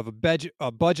 I have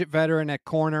a budget veteran at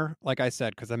corner, like I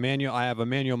said, because I have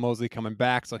Emmanuel Mosley coming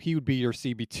back, so he would be your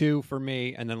CB2 for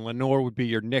me, and then Lenore would be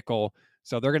your nickel.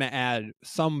 So they're going to add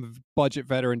some budget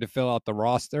veteran to fill out the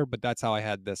roster, but that's how I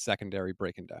had the secondary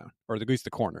breaking down, or at least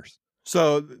the corners.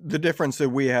 So the difference that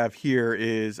we have here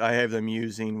is I have them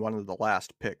using one of the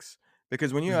last picks,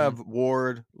 because when you hmm have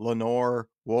Ward, Lenore,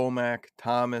 Womack,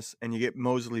 Thomas, and you get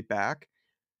Mosley back,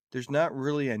 there's not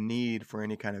really a need for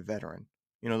any kind of veteran.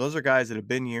 Those are guys that have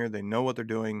been here. They know what they're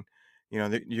doing. You're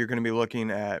going to be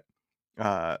looking at,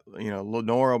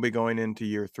 Lenore will be going into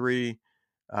year 3.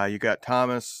 You got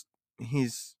Thomas.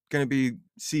 He's going to be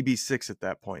CB6 at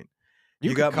that point. You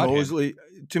You could got cut him. Mosley.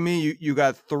 To me, you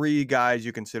got 3 guys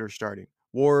you consider starting: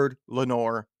 Ward,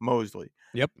 Lenore, Mosley.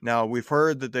 Yep. Now, we've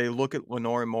heard that they look at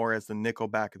Lenore more as the nickel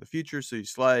back of the future, so you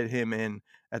slide him in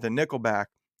at the nickel back,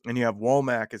 and you have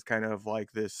Womack as kind of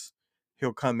like this,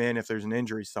 he'll come in if there's an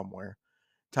injury somewhere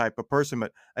type of person,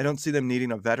 but I don't see them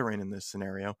needing a veteran in this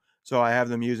scenario. So I have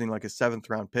them using like a 7th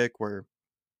round pick where,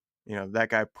 that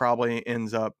guy probably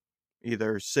ends up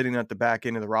either sitting at the back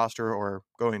end of the roster or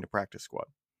going to practice squad.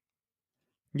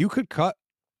 You could cut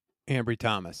Ambry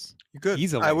Thomas You could. I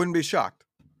easily. wouldn't be shocked.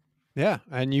 Yeah,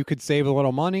 and you could save a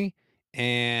little money,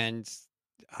 and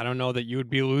I don't know that you would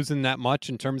be losing that much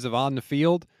in terms of on the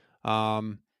field.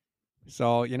 Um,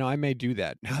 so, I may do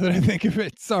that now that I think of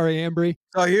it. Sorry, Ambry.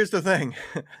 So here's the thing.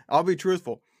 I'll be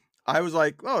truthful. I was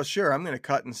like, "Oh, sure, I'm going to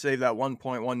cut and save that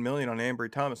 1.1 million on Ambry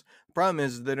Thomas." Problem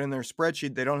is that in their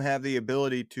spreadsheet, they don't have the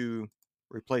ability to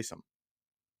replace him.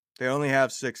 They only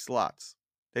have 6 slots.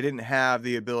 They didn't have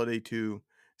the ability to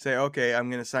say, "Okay, I'm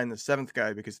going to sign the 7th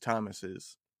guy because Thomas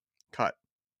is cut."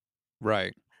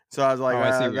 Right. So I was like, Oh,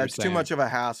 I see what you're That's too saying. much of a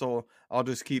hassle. I'll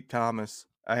just keep Thomas."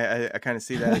 I kind of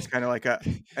see that as kind of like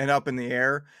an up in the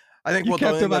air. I think You what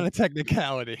they'll kept him end on up a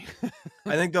technicality.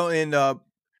 I think they'll end up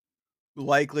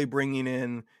likely bringing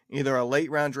in either a late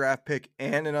round draft pick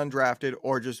and an undrafted,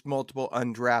 or just multiple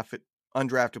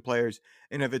undrafted players.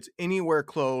 And if it's anywhere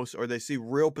close or they see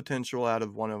real potential out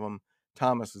of one of them,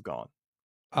 Thomas is gone.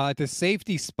 The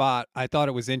safety spot, I thought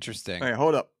it was All interesting. right,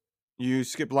 hold up. You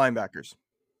skipped linebackers.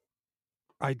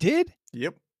 I did?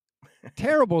 Yep.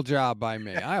 Terrible job by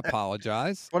me. I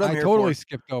apologize. What I'm I here totally for.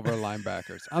 skipped over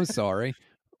linebackers. I'm sorry.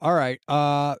 All right.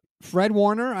 Fred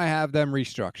Warner, I have them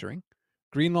restructuring.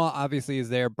 Greenlaw obviously is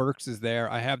there. Burks is there.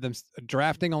 I have them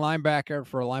drafting a linebacker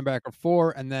for a linebacker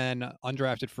 4 and then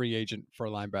undrafted free agent for a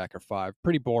linebacker 5.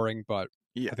 Pretty boring, but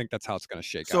Yeah. I think that's how it's going to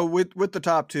shake So out. with the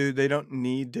top two, they don't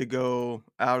need to go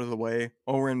out of the way.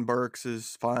 Oren Burks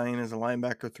is fine as a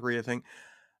linebacker 3, I think.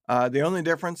 The only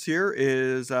difference here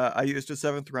is I used a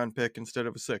 7th round pick instead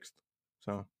of a 6th.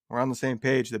 So we're on the same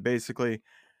page that basically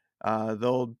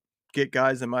they'll get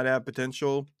guys that might have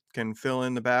potential, can fill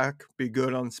in the back, be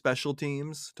good on special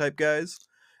teams type guys,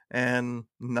 and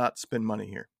not spend money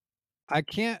here. I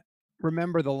can't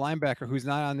remember the linebacker who's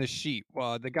not on this sheet.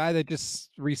 The guy that just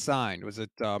re-signed, was it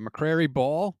McCrary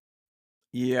Ball?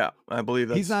 Yeah, I believe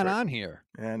He's that's not correct. on here.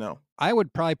 Yeah, I know. I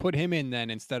would probably put him in then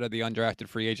instead of the undrafted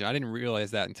free agent. I didn't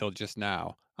realize that until just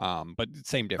now. But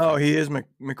same Oh, difference. he is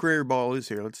McCreary Ball is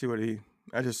here. Let's see what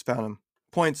I just found him.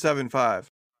 0.75.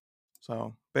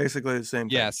 So basically the same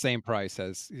Yeah, thing. same price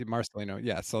as Marcelino.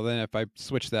 Yeah, so then if I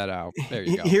switch that out, there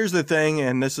you go. Here's the thing,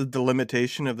 and this is the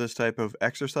limitation of this type of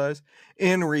exercise.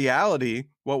 In reality,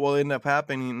 what will end up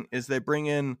happening is they bring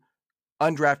in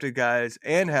undrafted guys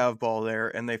and have Ball there,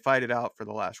 and they fight it out for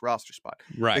the last roster spot.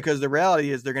 Right. Because the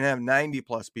reality is they're going to have 90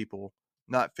 plus people,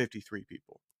 not 53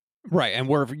 people. Right. And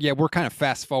we're kind of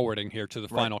fast forwarding here to the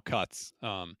Right. final cuts.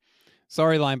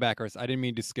 Sorry, linebackers. I didn't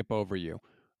mean to skip over you.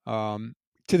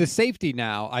 To the safety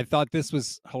now, I thought this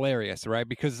was hilarious, right?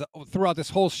 Because throughout this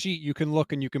whole sheet, you can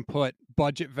look and you can put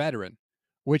budget veteran,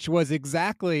 which was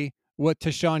exactly what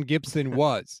Tashawn Gibson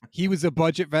was. He was a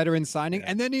budget veteran signing, Yeah.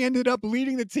 and then he ended up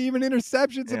leading the team in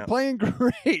interceptions and Yeah. playing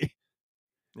great.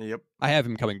 Yep. I have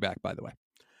him coming back, by the way.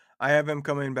 I have him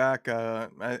coming back.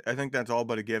 I think that's all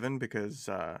but a given because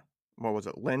what was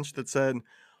it, Lynch that said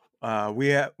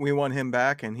we want him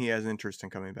back and he has interest in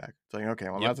coming back. It's like, okay,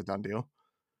 well Yep. that's a done deal.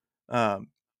 Um,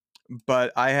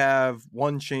 but I have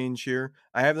one change here.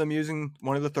 I have them using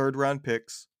one of the 3rd round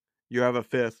picks. You have a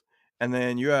 5th, and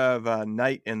then you have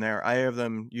Knight in there. I have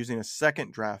them using a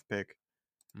 2nd draft pick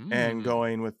and Mm.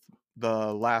 going with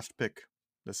the last pick,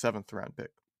 the 7th round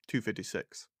pick,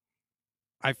 256.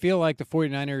 I feel like the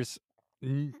 49ers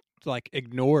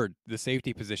ignored the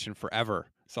safety position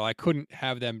forever. So I couldn't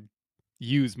have them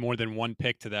use more than one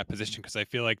pick to that position because I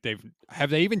feel like they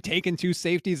even taken 2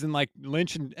 safeties in like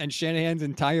Lynch and Shanahan's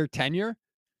entire tenure?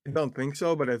 I don't think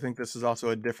so, but I think this is also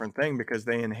a different thing because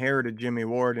they inherited Jimmy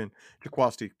Ward and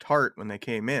Jaquasti Tart when they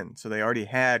came in. So they already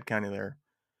had kind of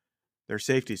their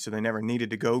safety, so they never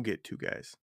needed to go get 2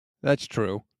 guys. That's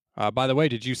true. By the way,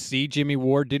 did you see Jimmy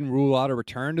Ward didn't rule out a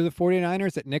return to the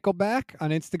 49ers at Nickelback on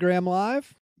Instagram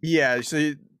Live? Yeah,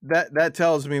 so that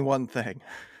tells me one thing.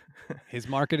 His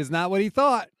market is not what he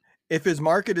thought. If his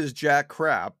market is jack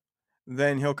crap,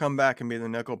 then he'll come back and be the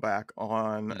nickelback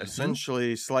on Mhm.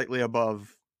 essentially slightly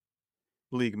above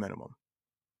league minimum.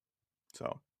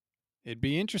 So It'd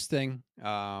be interesting.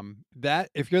 That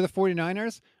if you're the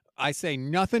 49ers, I say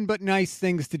nothing but nice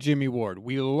things to Jimmy Ward.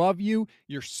 We love you.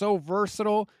 You're so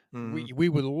versatile. Mhm. We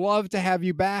would love to have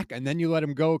you back, and then you let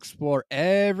him go explore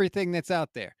everything that's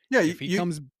out there. Yeah, If he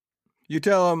comes you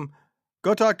tell him,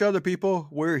 "Go talk to other people.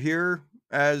 We're here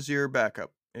as your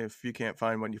backup if you can't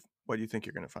find what you think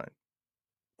you're gonna find."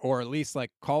 or at least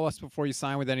like call us before you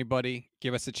sign with anybody,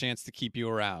 give us a chance to keep you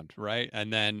around, right?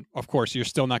 And then of course you're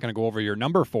still not going to go over your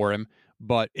number for him,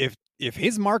 but if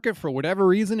his market for whatever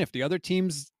reason, if the other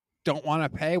teams don't want to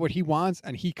pay what he wants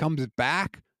and he comes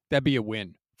back, that'd be a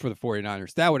win for the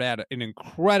 49ers. That would add an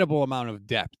incredible amount of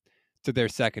depth to their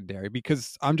secondary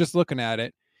because I'm just looking at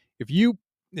it. If you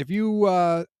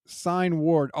sign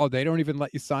Ward, oh, they don't even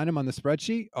let you sign him on the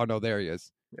spreadsheet. Oh no, there he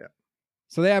is. Yeah.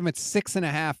 So they have him at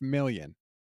 6.5 million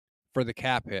for the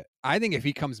cap hit. I think if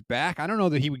he comes back, I don't know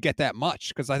that he would get that much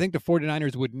because I think the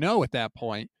 49ers would know at that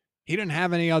point he didn't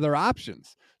have any other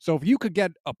options. So if you could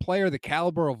get a player the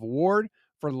caliber of Ward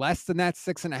for less than that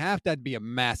 6.5, that'd be a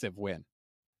massive win.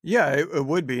 Yeah, it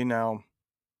would be. Now,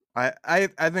 I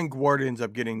think Ward ends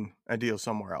up getting a deal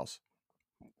somewhere else,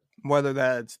 whether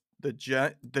that's the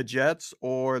Jets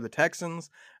or the Texans.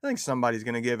 I think somebody's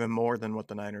gonna give him more than what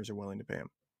the Niners are willing to pay him.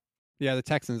 Yeah, the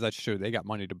Texans, that's true. They got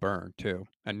money to burn too.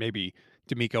 And maybe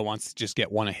D'Amico wants to just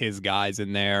get one of his guys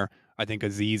in there. I think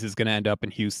Aziz is going to end up in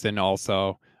Houston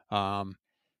also. Um,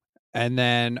 and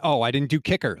then, oh, I didn't do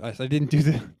kicker. I didn't do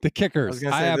the I was kickers.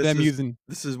 gonna say Using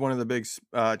this is one of the big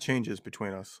changes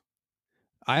between us.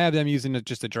 I have them using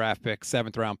just a draft pick,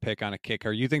 seventh round pick on a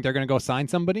kicker. You think they're going to go sign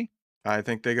somebody? I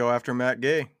think they go after Matt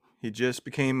Gay. He just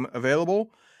became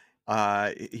available.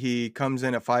 He comes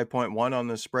in at 5.1 on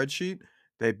the spreadsheet.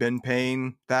 They've been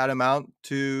paying that amount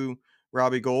to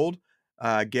Robbie Gold.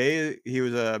 Gay, he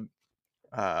was a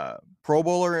Pro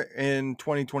Bowler in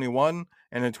 2021,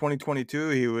 and in 2022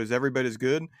 he was every bit as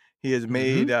good. He has Mm-hmm.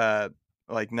 made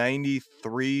like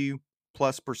 93+%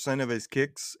 of his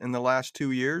kicks in the last 2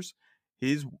 years.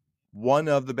 He's one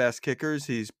of the best kickers.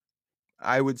 He's,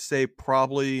 I would say,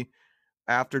 probably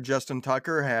after Justin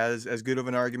Tucker, has as good of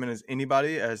an argument as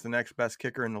anybody as the next best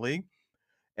kicker in the league.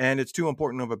 And it's too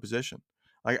important of a position.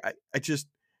 I just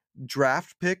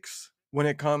draft picks when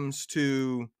it comes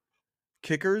to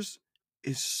kickers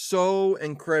is so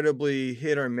incredibly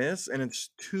hit or miss, and it's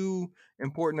too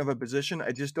important of a position.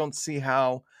 I just don't see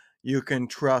how you can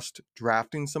trust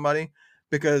drafting somebody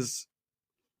because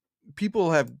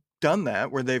people have done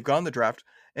that where they've gone the draft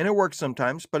and it works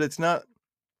sometimes, but it's not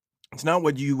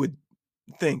what you would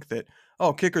think that,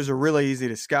 oh, kickers are really easy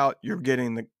to scout. You're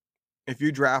getting the if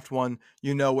you draft one,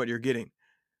 you know what you're getting.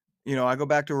 I go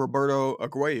back to Roberto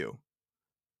Aguayo.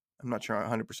 I'm not sure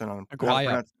 100% on how to Aguayo.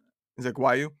 pronounce. Is it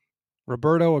Aguayo?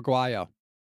 Roberto Aguayo.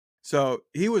 So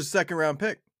he was second round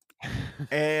pick,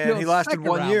 and Yo, he lasted second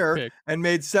one round year pick. and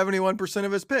made 71%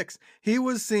 of his picks. He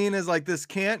was seen as like this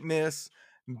can't miss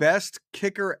best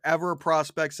kicker ever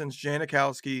prospect since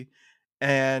Janikowski,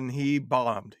 and he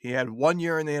bombed. He had 1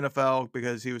 year in the NFL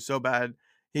because he was so bad.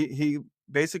 He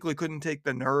basically couldn't take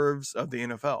the nerves of the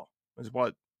NFL, is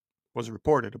what was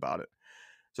reported about it.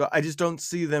 So I just don't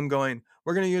see them going,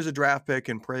 we're going to use a draft pick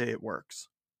and pray it works.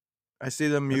 I see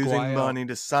them using Aguayo. money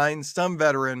to sign some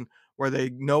veteran where they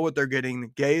know what they're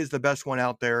getting. Gay is the best one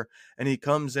out there, and he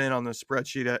comes in on the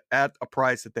spreadsheet at a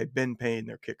price that they've been paying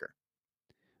their kicker.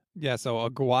 Yeah, so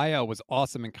Aguayo was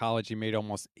awesome in college. He made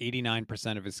almost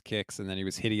 89% of his kicks, and then he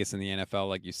was hideous in the NFL,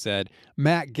 like you said.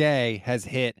 Matt Gay has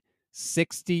hit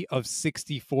 60 of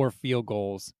 64 field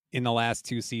goals in the last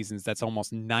 2 seasons. That's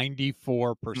almost Mhm.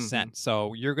 94%.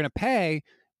 So you're going to pay,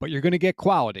 but you're going to get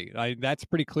quality. That's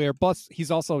pretty clear. Plus,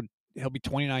 he'll be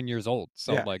 29 years old.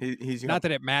 So, Yeah, like, he's not young.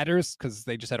 that it matters because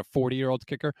they just had a 40-year-old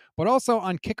kicker, but also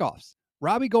on kickoffs.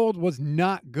 Robbie Gold was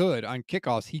not good on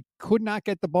kickoffs. He could not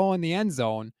get the ball in the end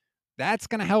zone. That's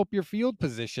going to help your field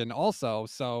position also.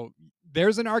 So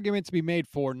there's an argument to be made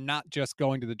for not just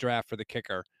going to the draft for the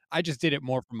kicker. I just did it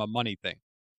more from a money thing.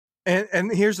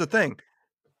 And here's the thing.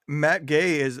 Matt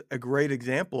Gay is a great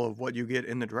example of what you get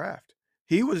in the draft.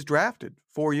 He was drafted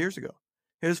 4 years ago.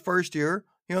 His first year,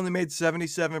 he only made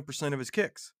 77% of his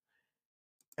kicks.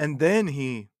 And then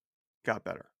he got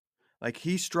better. Like,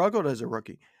 he struggled as a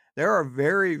rookie. There are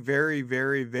very, very,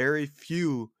 very, very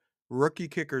few rookie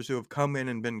kickers who have come in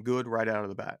and been good right out of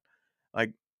the bat.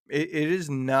 Like, it is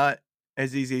not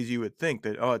as easy as you would think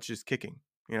that, oh, it's just kicking.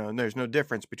 And there's no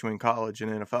difference between college and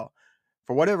NFL.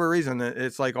 For whatever reason,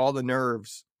 it's like all the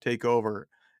nerves take over.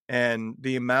 And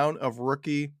the amount of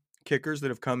rookie kickers that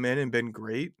have come in and been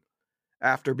great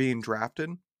after being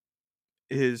drafted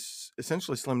is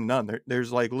essentially slim to none.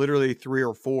 There's like literally 3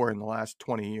 or 4 in the last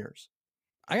 20 years.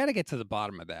 I got to get to the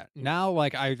bottom of that. Now,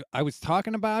 like I was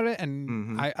talking about it and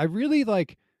Mhm. I really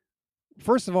like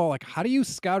first of all, like, how do you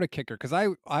scout a kicker? Because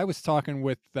I was talking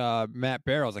with Matt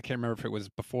Barrows. I can't remember if it was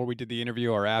before we did the interview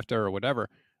or after or whatever.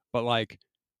 But like,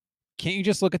 can't you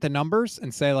just look at the numbers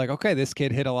and say like, okay, this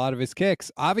kid hit a lot of his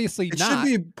kicks? Obviously It should not.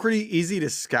 be pretty easy to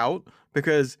scout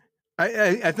because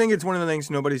I think it's one of the things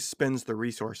nobody spends the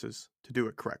resources to do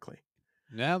it correctly.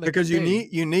 Now that Because could be.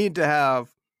 you need to have,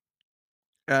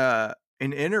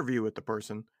 an interview with the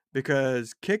person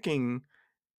because kicking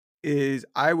is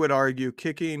I would argue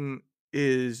kicking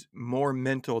is more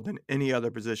mental than any other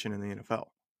position in the NFL.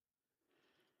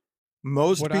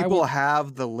 Most What I people would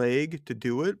have the leg to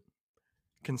do it.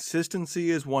 Consistency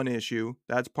is one issue,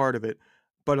 that's part of it,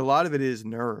 but a lot of it is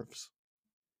nerves.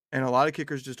 And a lot of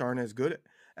kickers just aren't as good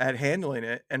at handling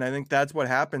it, and I think that's what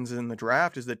happens in the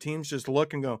draft is that teams just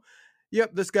look and go,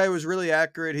 "Yep, this guy was really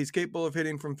accurate. He's capable of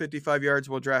hitting from 55 yards.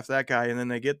 We'll draft that guy." And then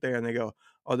they get there and they go,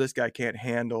 "Oh, this guy can't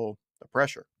handle the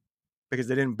pressure," because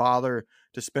they didn't bother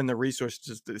to spend the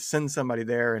resources to send somebody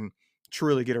there and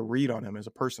truly get a read on him as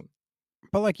a person.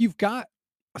 but like you've got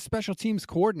a special teams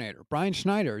coordinator, Brian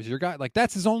Schneider is your guy. Like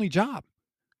that's his only job.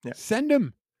 Yeah. Send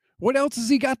him. What else has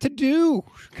he got to do?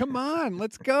 Come on,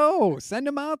 let's go. Send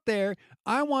him out there.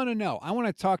 I want to know. I want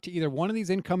to talk to either one of these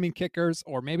incoming kickers,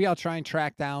 or maybe I'll try and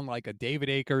track down like a David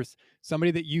Akers,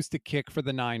 somebody that used to kick for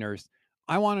the Niners.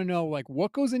 I want to know like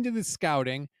what goes into the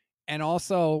scouting, and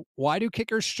also why do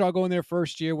kickers struggle in their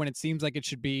first year when it seems like it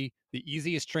should be the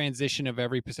easiest transition of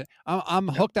every position. I'm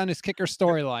No, hooked on this kicker no,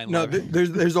 storyline, no, Lev.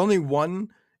 there's only one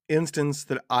instance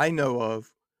that I know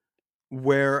of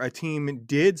where a team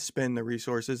did spend the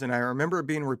resources, and I remember it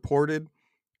being reported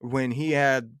when he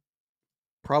had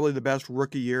probably the best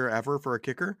rookie year ever for a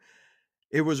kicker.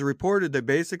 It was reported that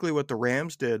basically what the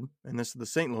Rams did, and this is the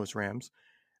St. Louis Rams,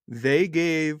 they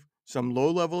gave some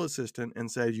low level assistant and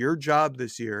said, "Your job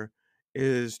this year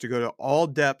is to go to all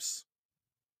depths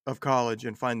of college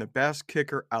and find the best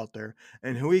kicker out there."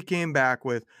 And who he came back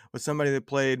with was somebody that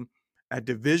played at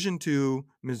Division II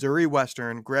Missouri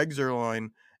Western, Greg Zerloin.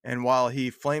 And while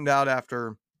he flamed out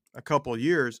after a couple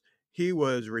years, he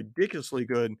was ridiculously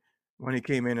good when he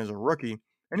came in as a rookie.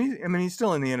 And I mean, he's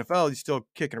still in the NFL. He's still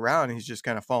kicking around. He's just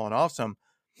kind of falling off some.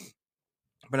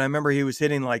 But I remember he was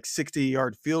hitting like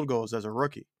 60-yard field goals as a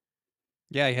rookie.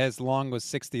 Yeah, his long was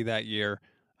 60 that year.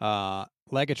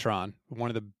 Legatron, one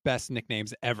of the best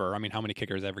nicknames ever. I mean, how many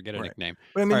kickers ever get a Right. nickname?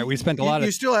 But I All mean, right, we spent a lot you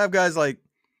of still have guys like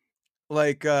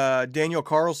Daniel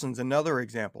Carlson's another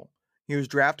example. He was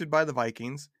drafted by the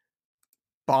Vikings,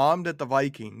 bombed at the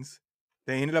Vikings.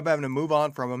 They ended up having to move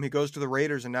on from him. He goes to the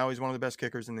Raiders, and now he's one of the best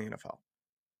kickers in the NFL.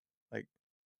 Like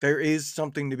there is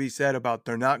something to be said about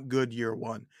they're not good year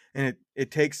one, and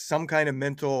it takes some kind of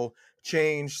mental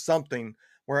change, something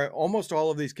where almost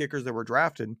all of these kickers that were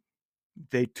drafted,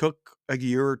 they took a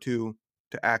year or two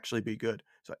to actually be good.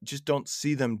 So I just don't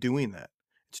see them doing that.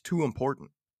 It's too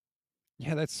important.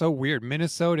 yeah, that's so weird.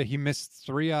 Minnesota, he missed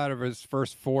 3 out of his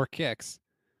first 4 kicks,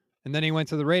 and then he went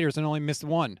to the Raiders and only missed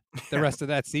 1 the Yeah. rest of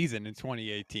that season in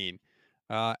 2018.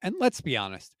 And let's be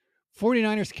honest,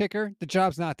 49ers kicker, the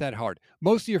job's not that hard.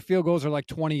 Most of your field goals are like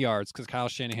 20 yards because Kyle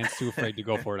Shanahan's too afraid to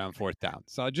go for it on 4th down.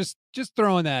 So just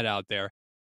throwing that out there.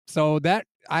 So that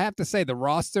I have to say the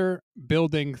roster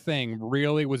building thing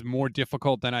really was more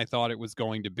difficult than I thought it was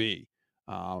going to be.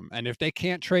 And if they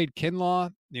can't trade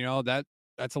Kinlaw,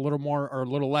 that's a little more or a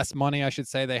little less money, I should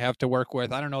say, they have to work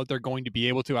with. I don't know if they're going to be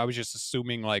able to. I was just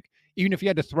assuming like even if you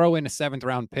had to throw in a 7th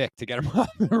round pick to get him on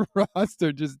the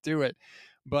roster, just do it.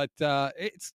 But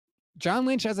it's John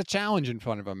Lynch has a challenge in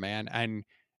front of him, man, and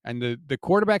the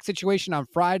quarterback situation on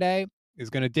Friday is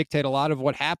going to dictate a lot of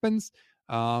what happens.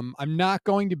 I'm not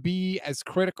going to be as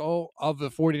critical of the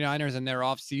 49ers in their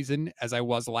offseason as I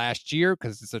was last year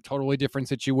because it's a totally different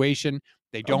situation.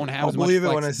 They don't have I'll as much believe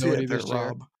it when I see flexibility it there, this year.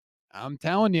 Rob. I'm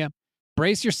telling you,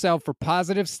 brace yourself for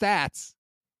positive stats.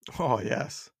 Oh,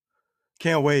 yes.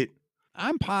 Can't wait.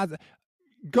 I'm positive.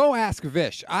 Go ask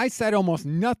Vish. I said almost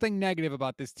nothing negative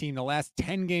about this team the last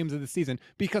 10 games of the season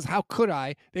because how could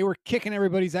I? They were kicking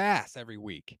everybody's ass every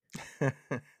week.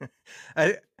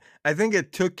 I I think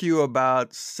it took you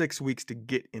about 6 weeks to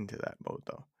get into that mode,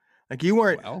 though. Like, you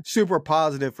weren't Well, super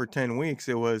positive for 10 weeks.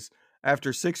 It was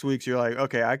after 6 weeks, you're like,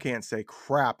 "Okay, I can't say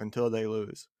crap until they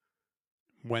lose."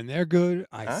 when they're good,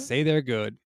 I Huh? say they're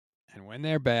good. And when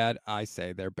they're bad, I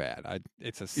say they're bad.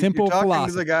 It's a You're simple talking to the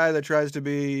philosophy. guy that tries to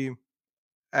be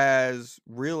as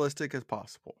realistic as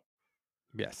possible.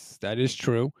 Yes, that is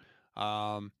true.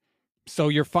 Um, so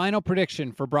your final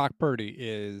prediction for Brock Purdy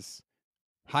is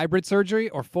hybrid surgery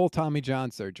or full Tommy John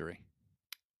surgery?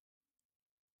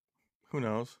 Who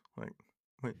knows? Like,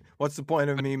 what's the point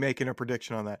of But me making a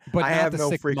prediction on that? but I not have the no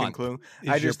 6th freaking month clue.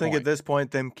 I is your just think at point. this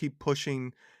point, them keep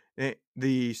pushing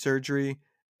the surgery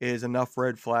is enough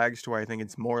red flags to where I think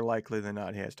it's more likely than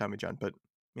not he has Tommy John, but,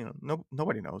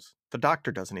 nobody knows. The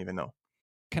doctor doesn't even know.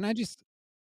 Can I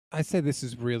say this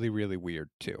is really, really weird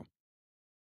too.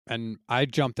 And I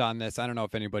jumped on this. I don't know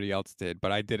if anybody else did,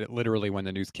 but I did it literally when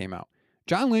the news came out.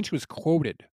 John Lynch was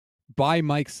quoted by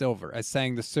Mike Silver as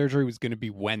saying the surgery was going to be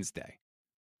Wednesday.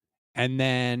 And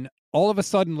then all of a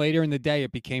sudden later in the day,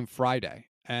 it became Friday.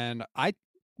 And I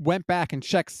went back and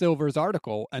checked Silver's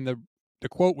article, and the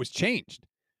quote was changed.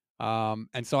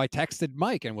 And so I texted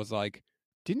Mike and was like,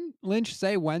 didn't Lynch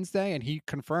say Wednesday? And he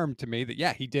confirmed to me that,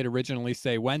 yeah, he did originally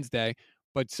say Wednesday.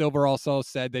 But Silver also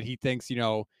said that he thinks,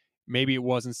 maybe it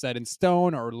wasn't set in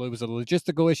stone or it was a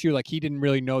logistical issue. Like he didn't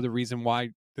really know the reason why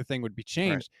the thing would be Right.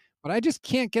 changed. But I just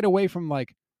can't get away from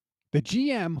like the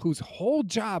GM whose whole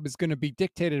job is going to be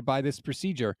dictated by this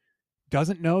procedure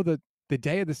doesn't know the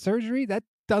day of the surgery. That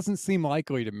doesn't seem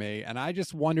likely to me. And I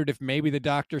just wondered if maybe the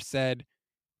doctor said,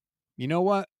 you know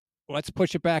what? Let's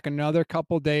push it back another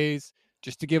couple days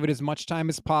just to give it as much time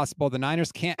as possible. The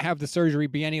Niners can't have the surgery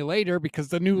be any later because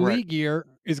the new Right. league year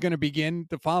is going to begin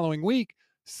the following week.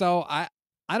 So I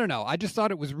don't know. I just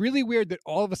thought it was really weird that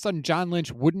all of a sudden John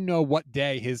Lynch wouldn't know what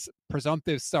day his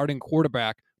presumptive starting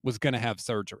quarterback was going to have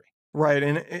surgery. Right,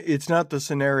 and it's not the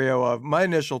scenario of my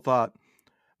initial thought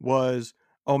was,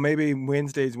 oh, maybe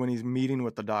Wednesday's when he's meeting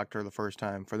with the doctor the first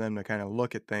time for them to kind of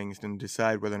look at things and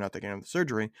decide whether or not they can have the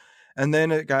surgery. And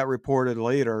then it got reported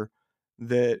later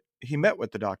that he met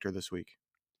with the doctor this week.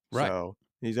 Right. So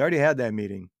he's already had that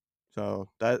meeting. So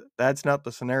that's not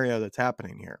the scenario that's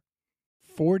happening here.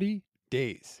 40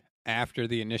 days after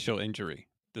the initial injury,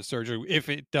 the surgery, if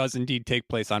it does indeed take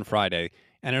place on Friday,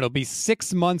 and it'll be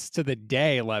 6 months to the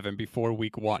day, 11, before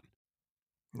week one.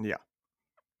 Yeah.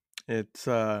 It's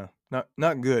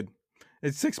not good.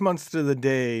 It's 6 months to the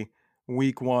day,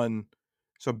 week one.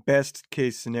 So best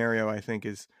case scenario, I think,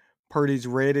 is Purdy's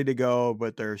ready to go,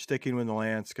 but they're sticking with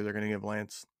Lance because they're going to give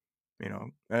Lance,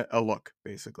 a look,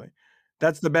 basically.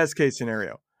 That's the best case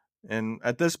scenario. And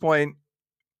at this point,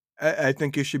 I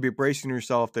think you should be bracing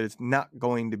yourself that it's not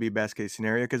going to be best case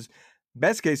scenario because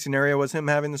best case scenario was him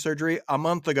having the surgery a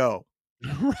month ago.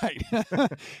 Right.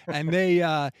 And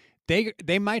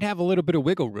they might have a little bit of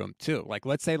wiggle room too. Like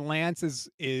let's say Lance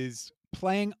is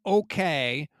playing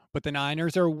okay, but the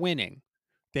Niners are winning.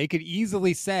 They could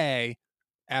easily say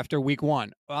after week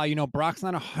one, Brock's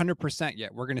not 100%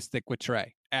 yet. We're going to stick with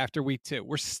Trey. After week two,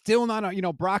 we're still not,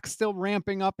 Brock's still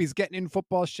ramping up. He's getting in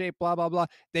football shape, blah, blah, blah.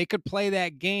 They could play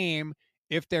that game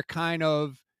if they're kind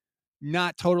of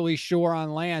not totally sure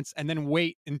on Lance and then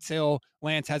wait until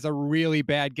Lance has a really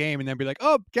bad game and then be like,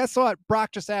 oh, guess what?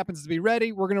 Brock just happens to be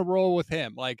ready. We're going to roll with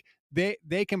him. Like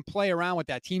they can play around with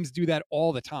that. Teams do that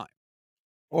all the time.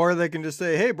 Or they can just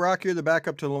say, hey, Brock, you're the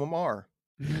backup to Lamar.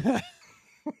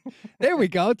 There we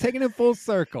go. Taking it full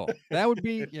circle. That would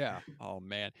be, yeah. Oh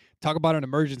man. Talk about an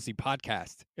emergency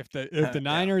podcast. If the Yeah.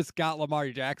 Niners got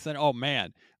Lamar Jackson, oh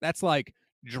man, that's like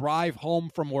drive home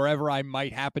from wherever I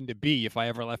might happen to be if I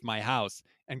ever left my house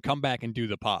and come back and do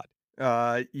the pod.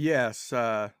 Yes,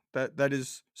 that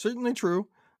is certainly true.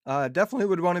 Definitely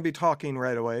would want to be talking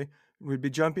right away. Would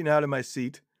be jumping out of my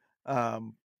seat.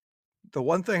 Um, the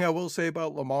one thing I will say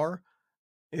about Lamar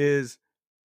is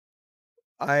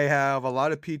I have a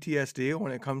lot of PTSD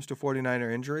when it comes to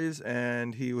 49er injuries,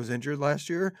 and he was injured last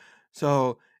year.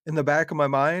 So in the back of my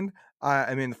mind,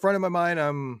 I mean, the front of my mind,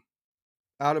 I'm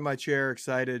out of my chair,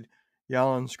 excited,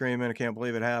 yelling, screaming. I can't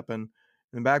believe it happened.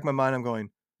 In the back of my mind, I'm going,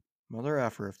 mother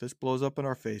effer, if this blows up in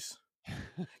our face.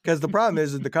 Because the problem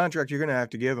is the contract you're going to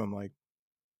have to give him. Like,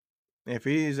 if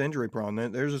he's injury prone,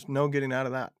 then there's just no getting out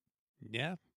of that.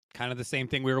 Yeah. Kind of the same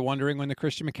thing we were wondering when the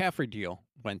Christian McCaffrey deal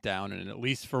went down. And at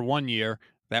least for 1 year,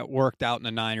 that worked out in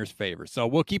the Niners' favor. So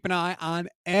we'll keep an eye on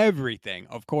everything.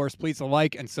 Of course, please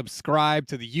like and subscribe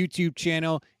to the YouTube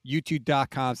channel,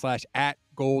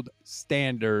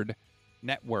 youtube.com/@goldstandard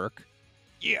network.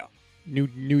 Yeah. New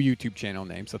YouTube channel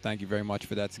name. So thank you very much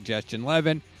for that suggestion,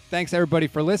 Levin. Thanks everybody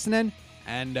for listening.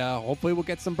 And hopefully we'll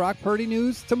get some Brock Purdy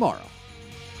news tomorrow.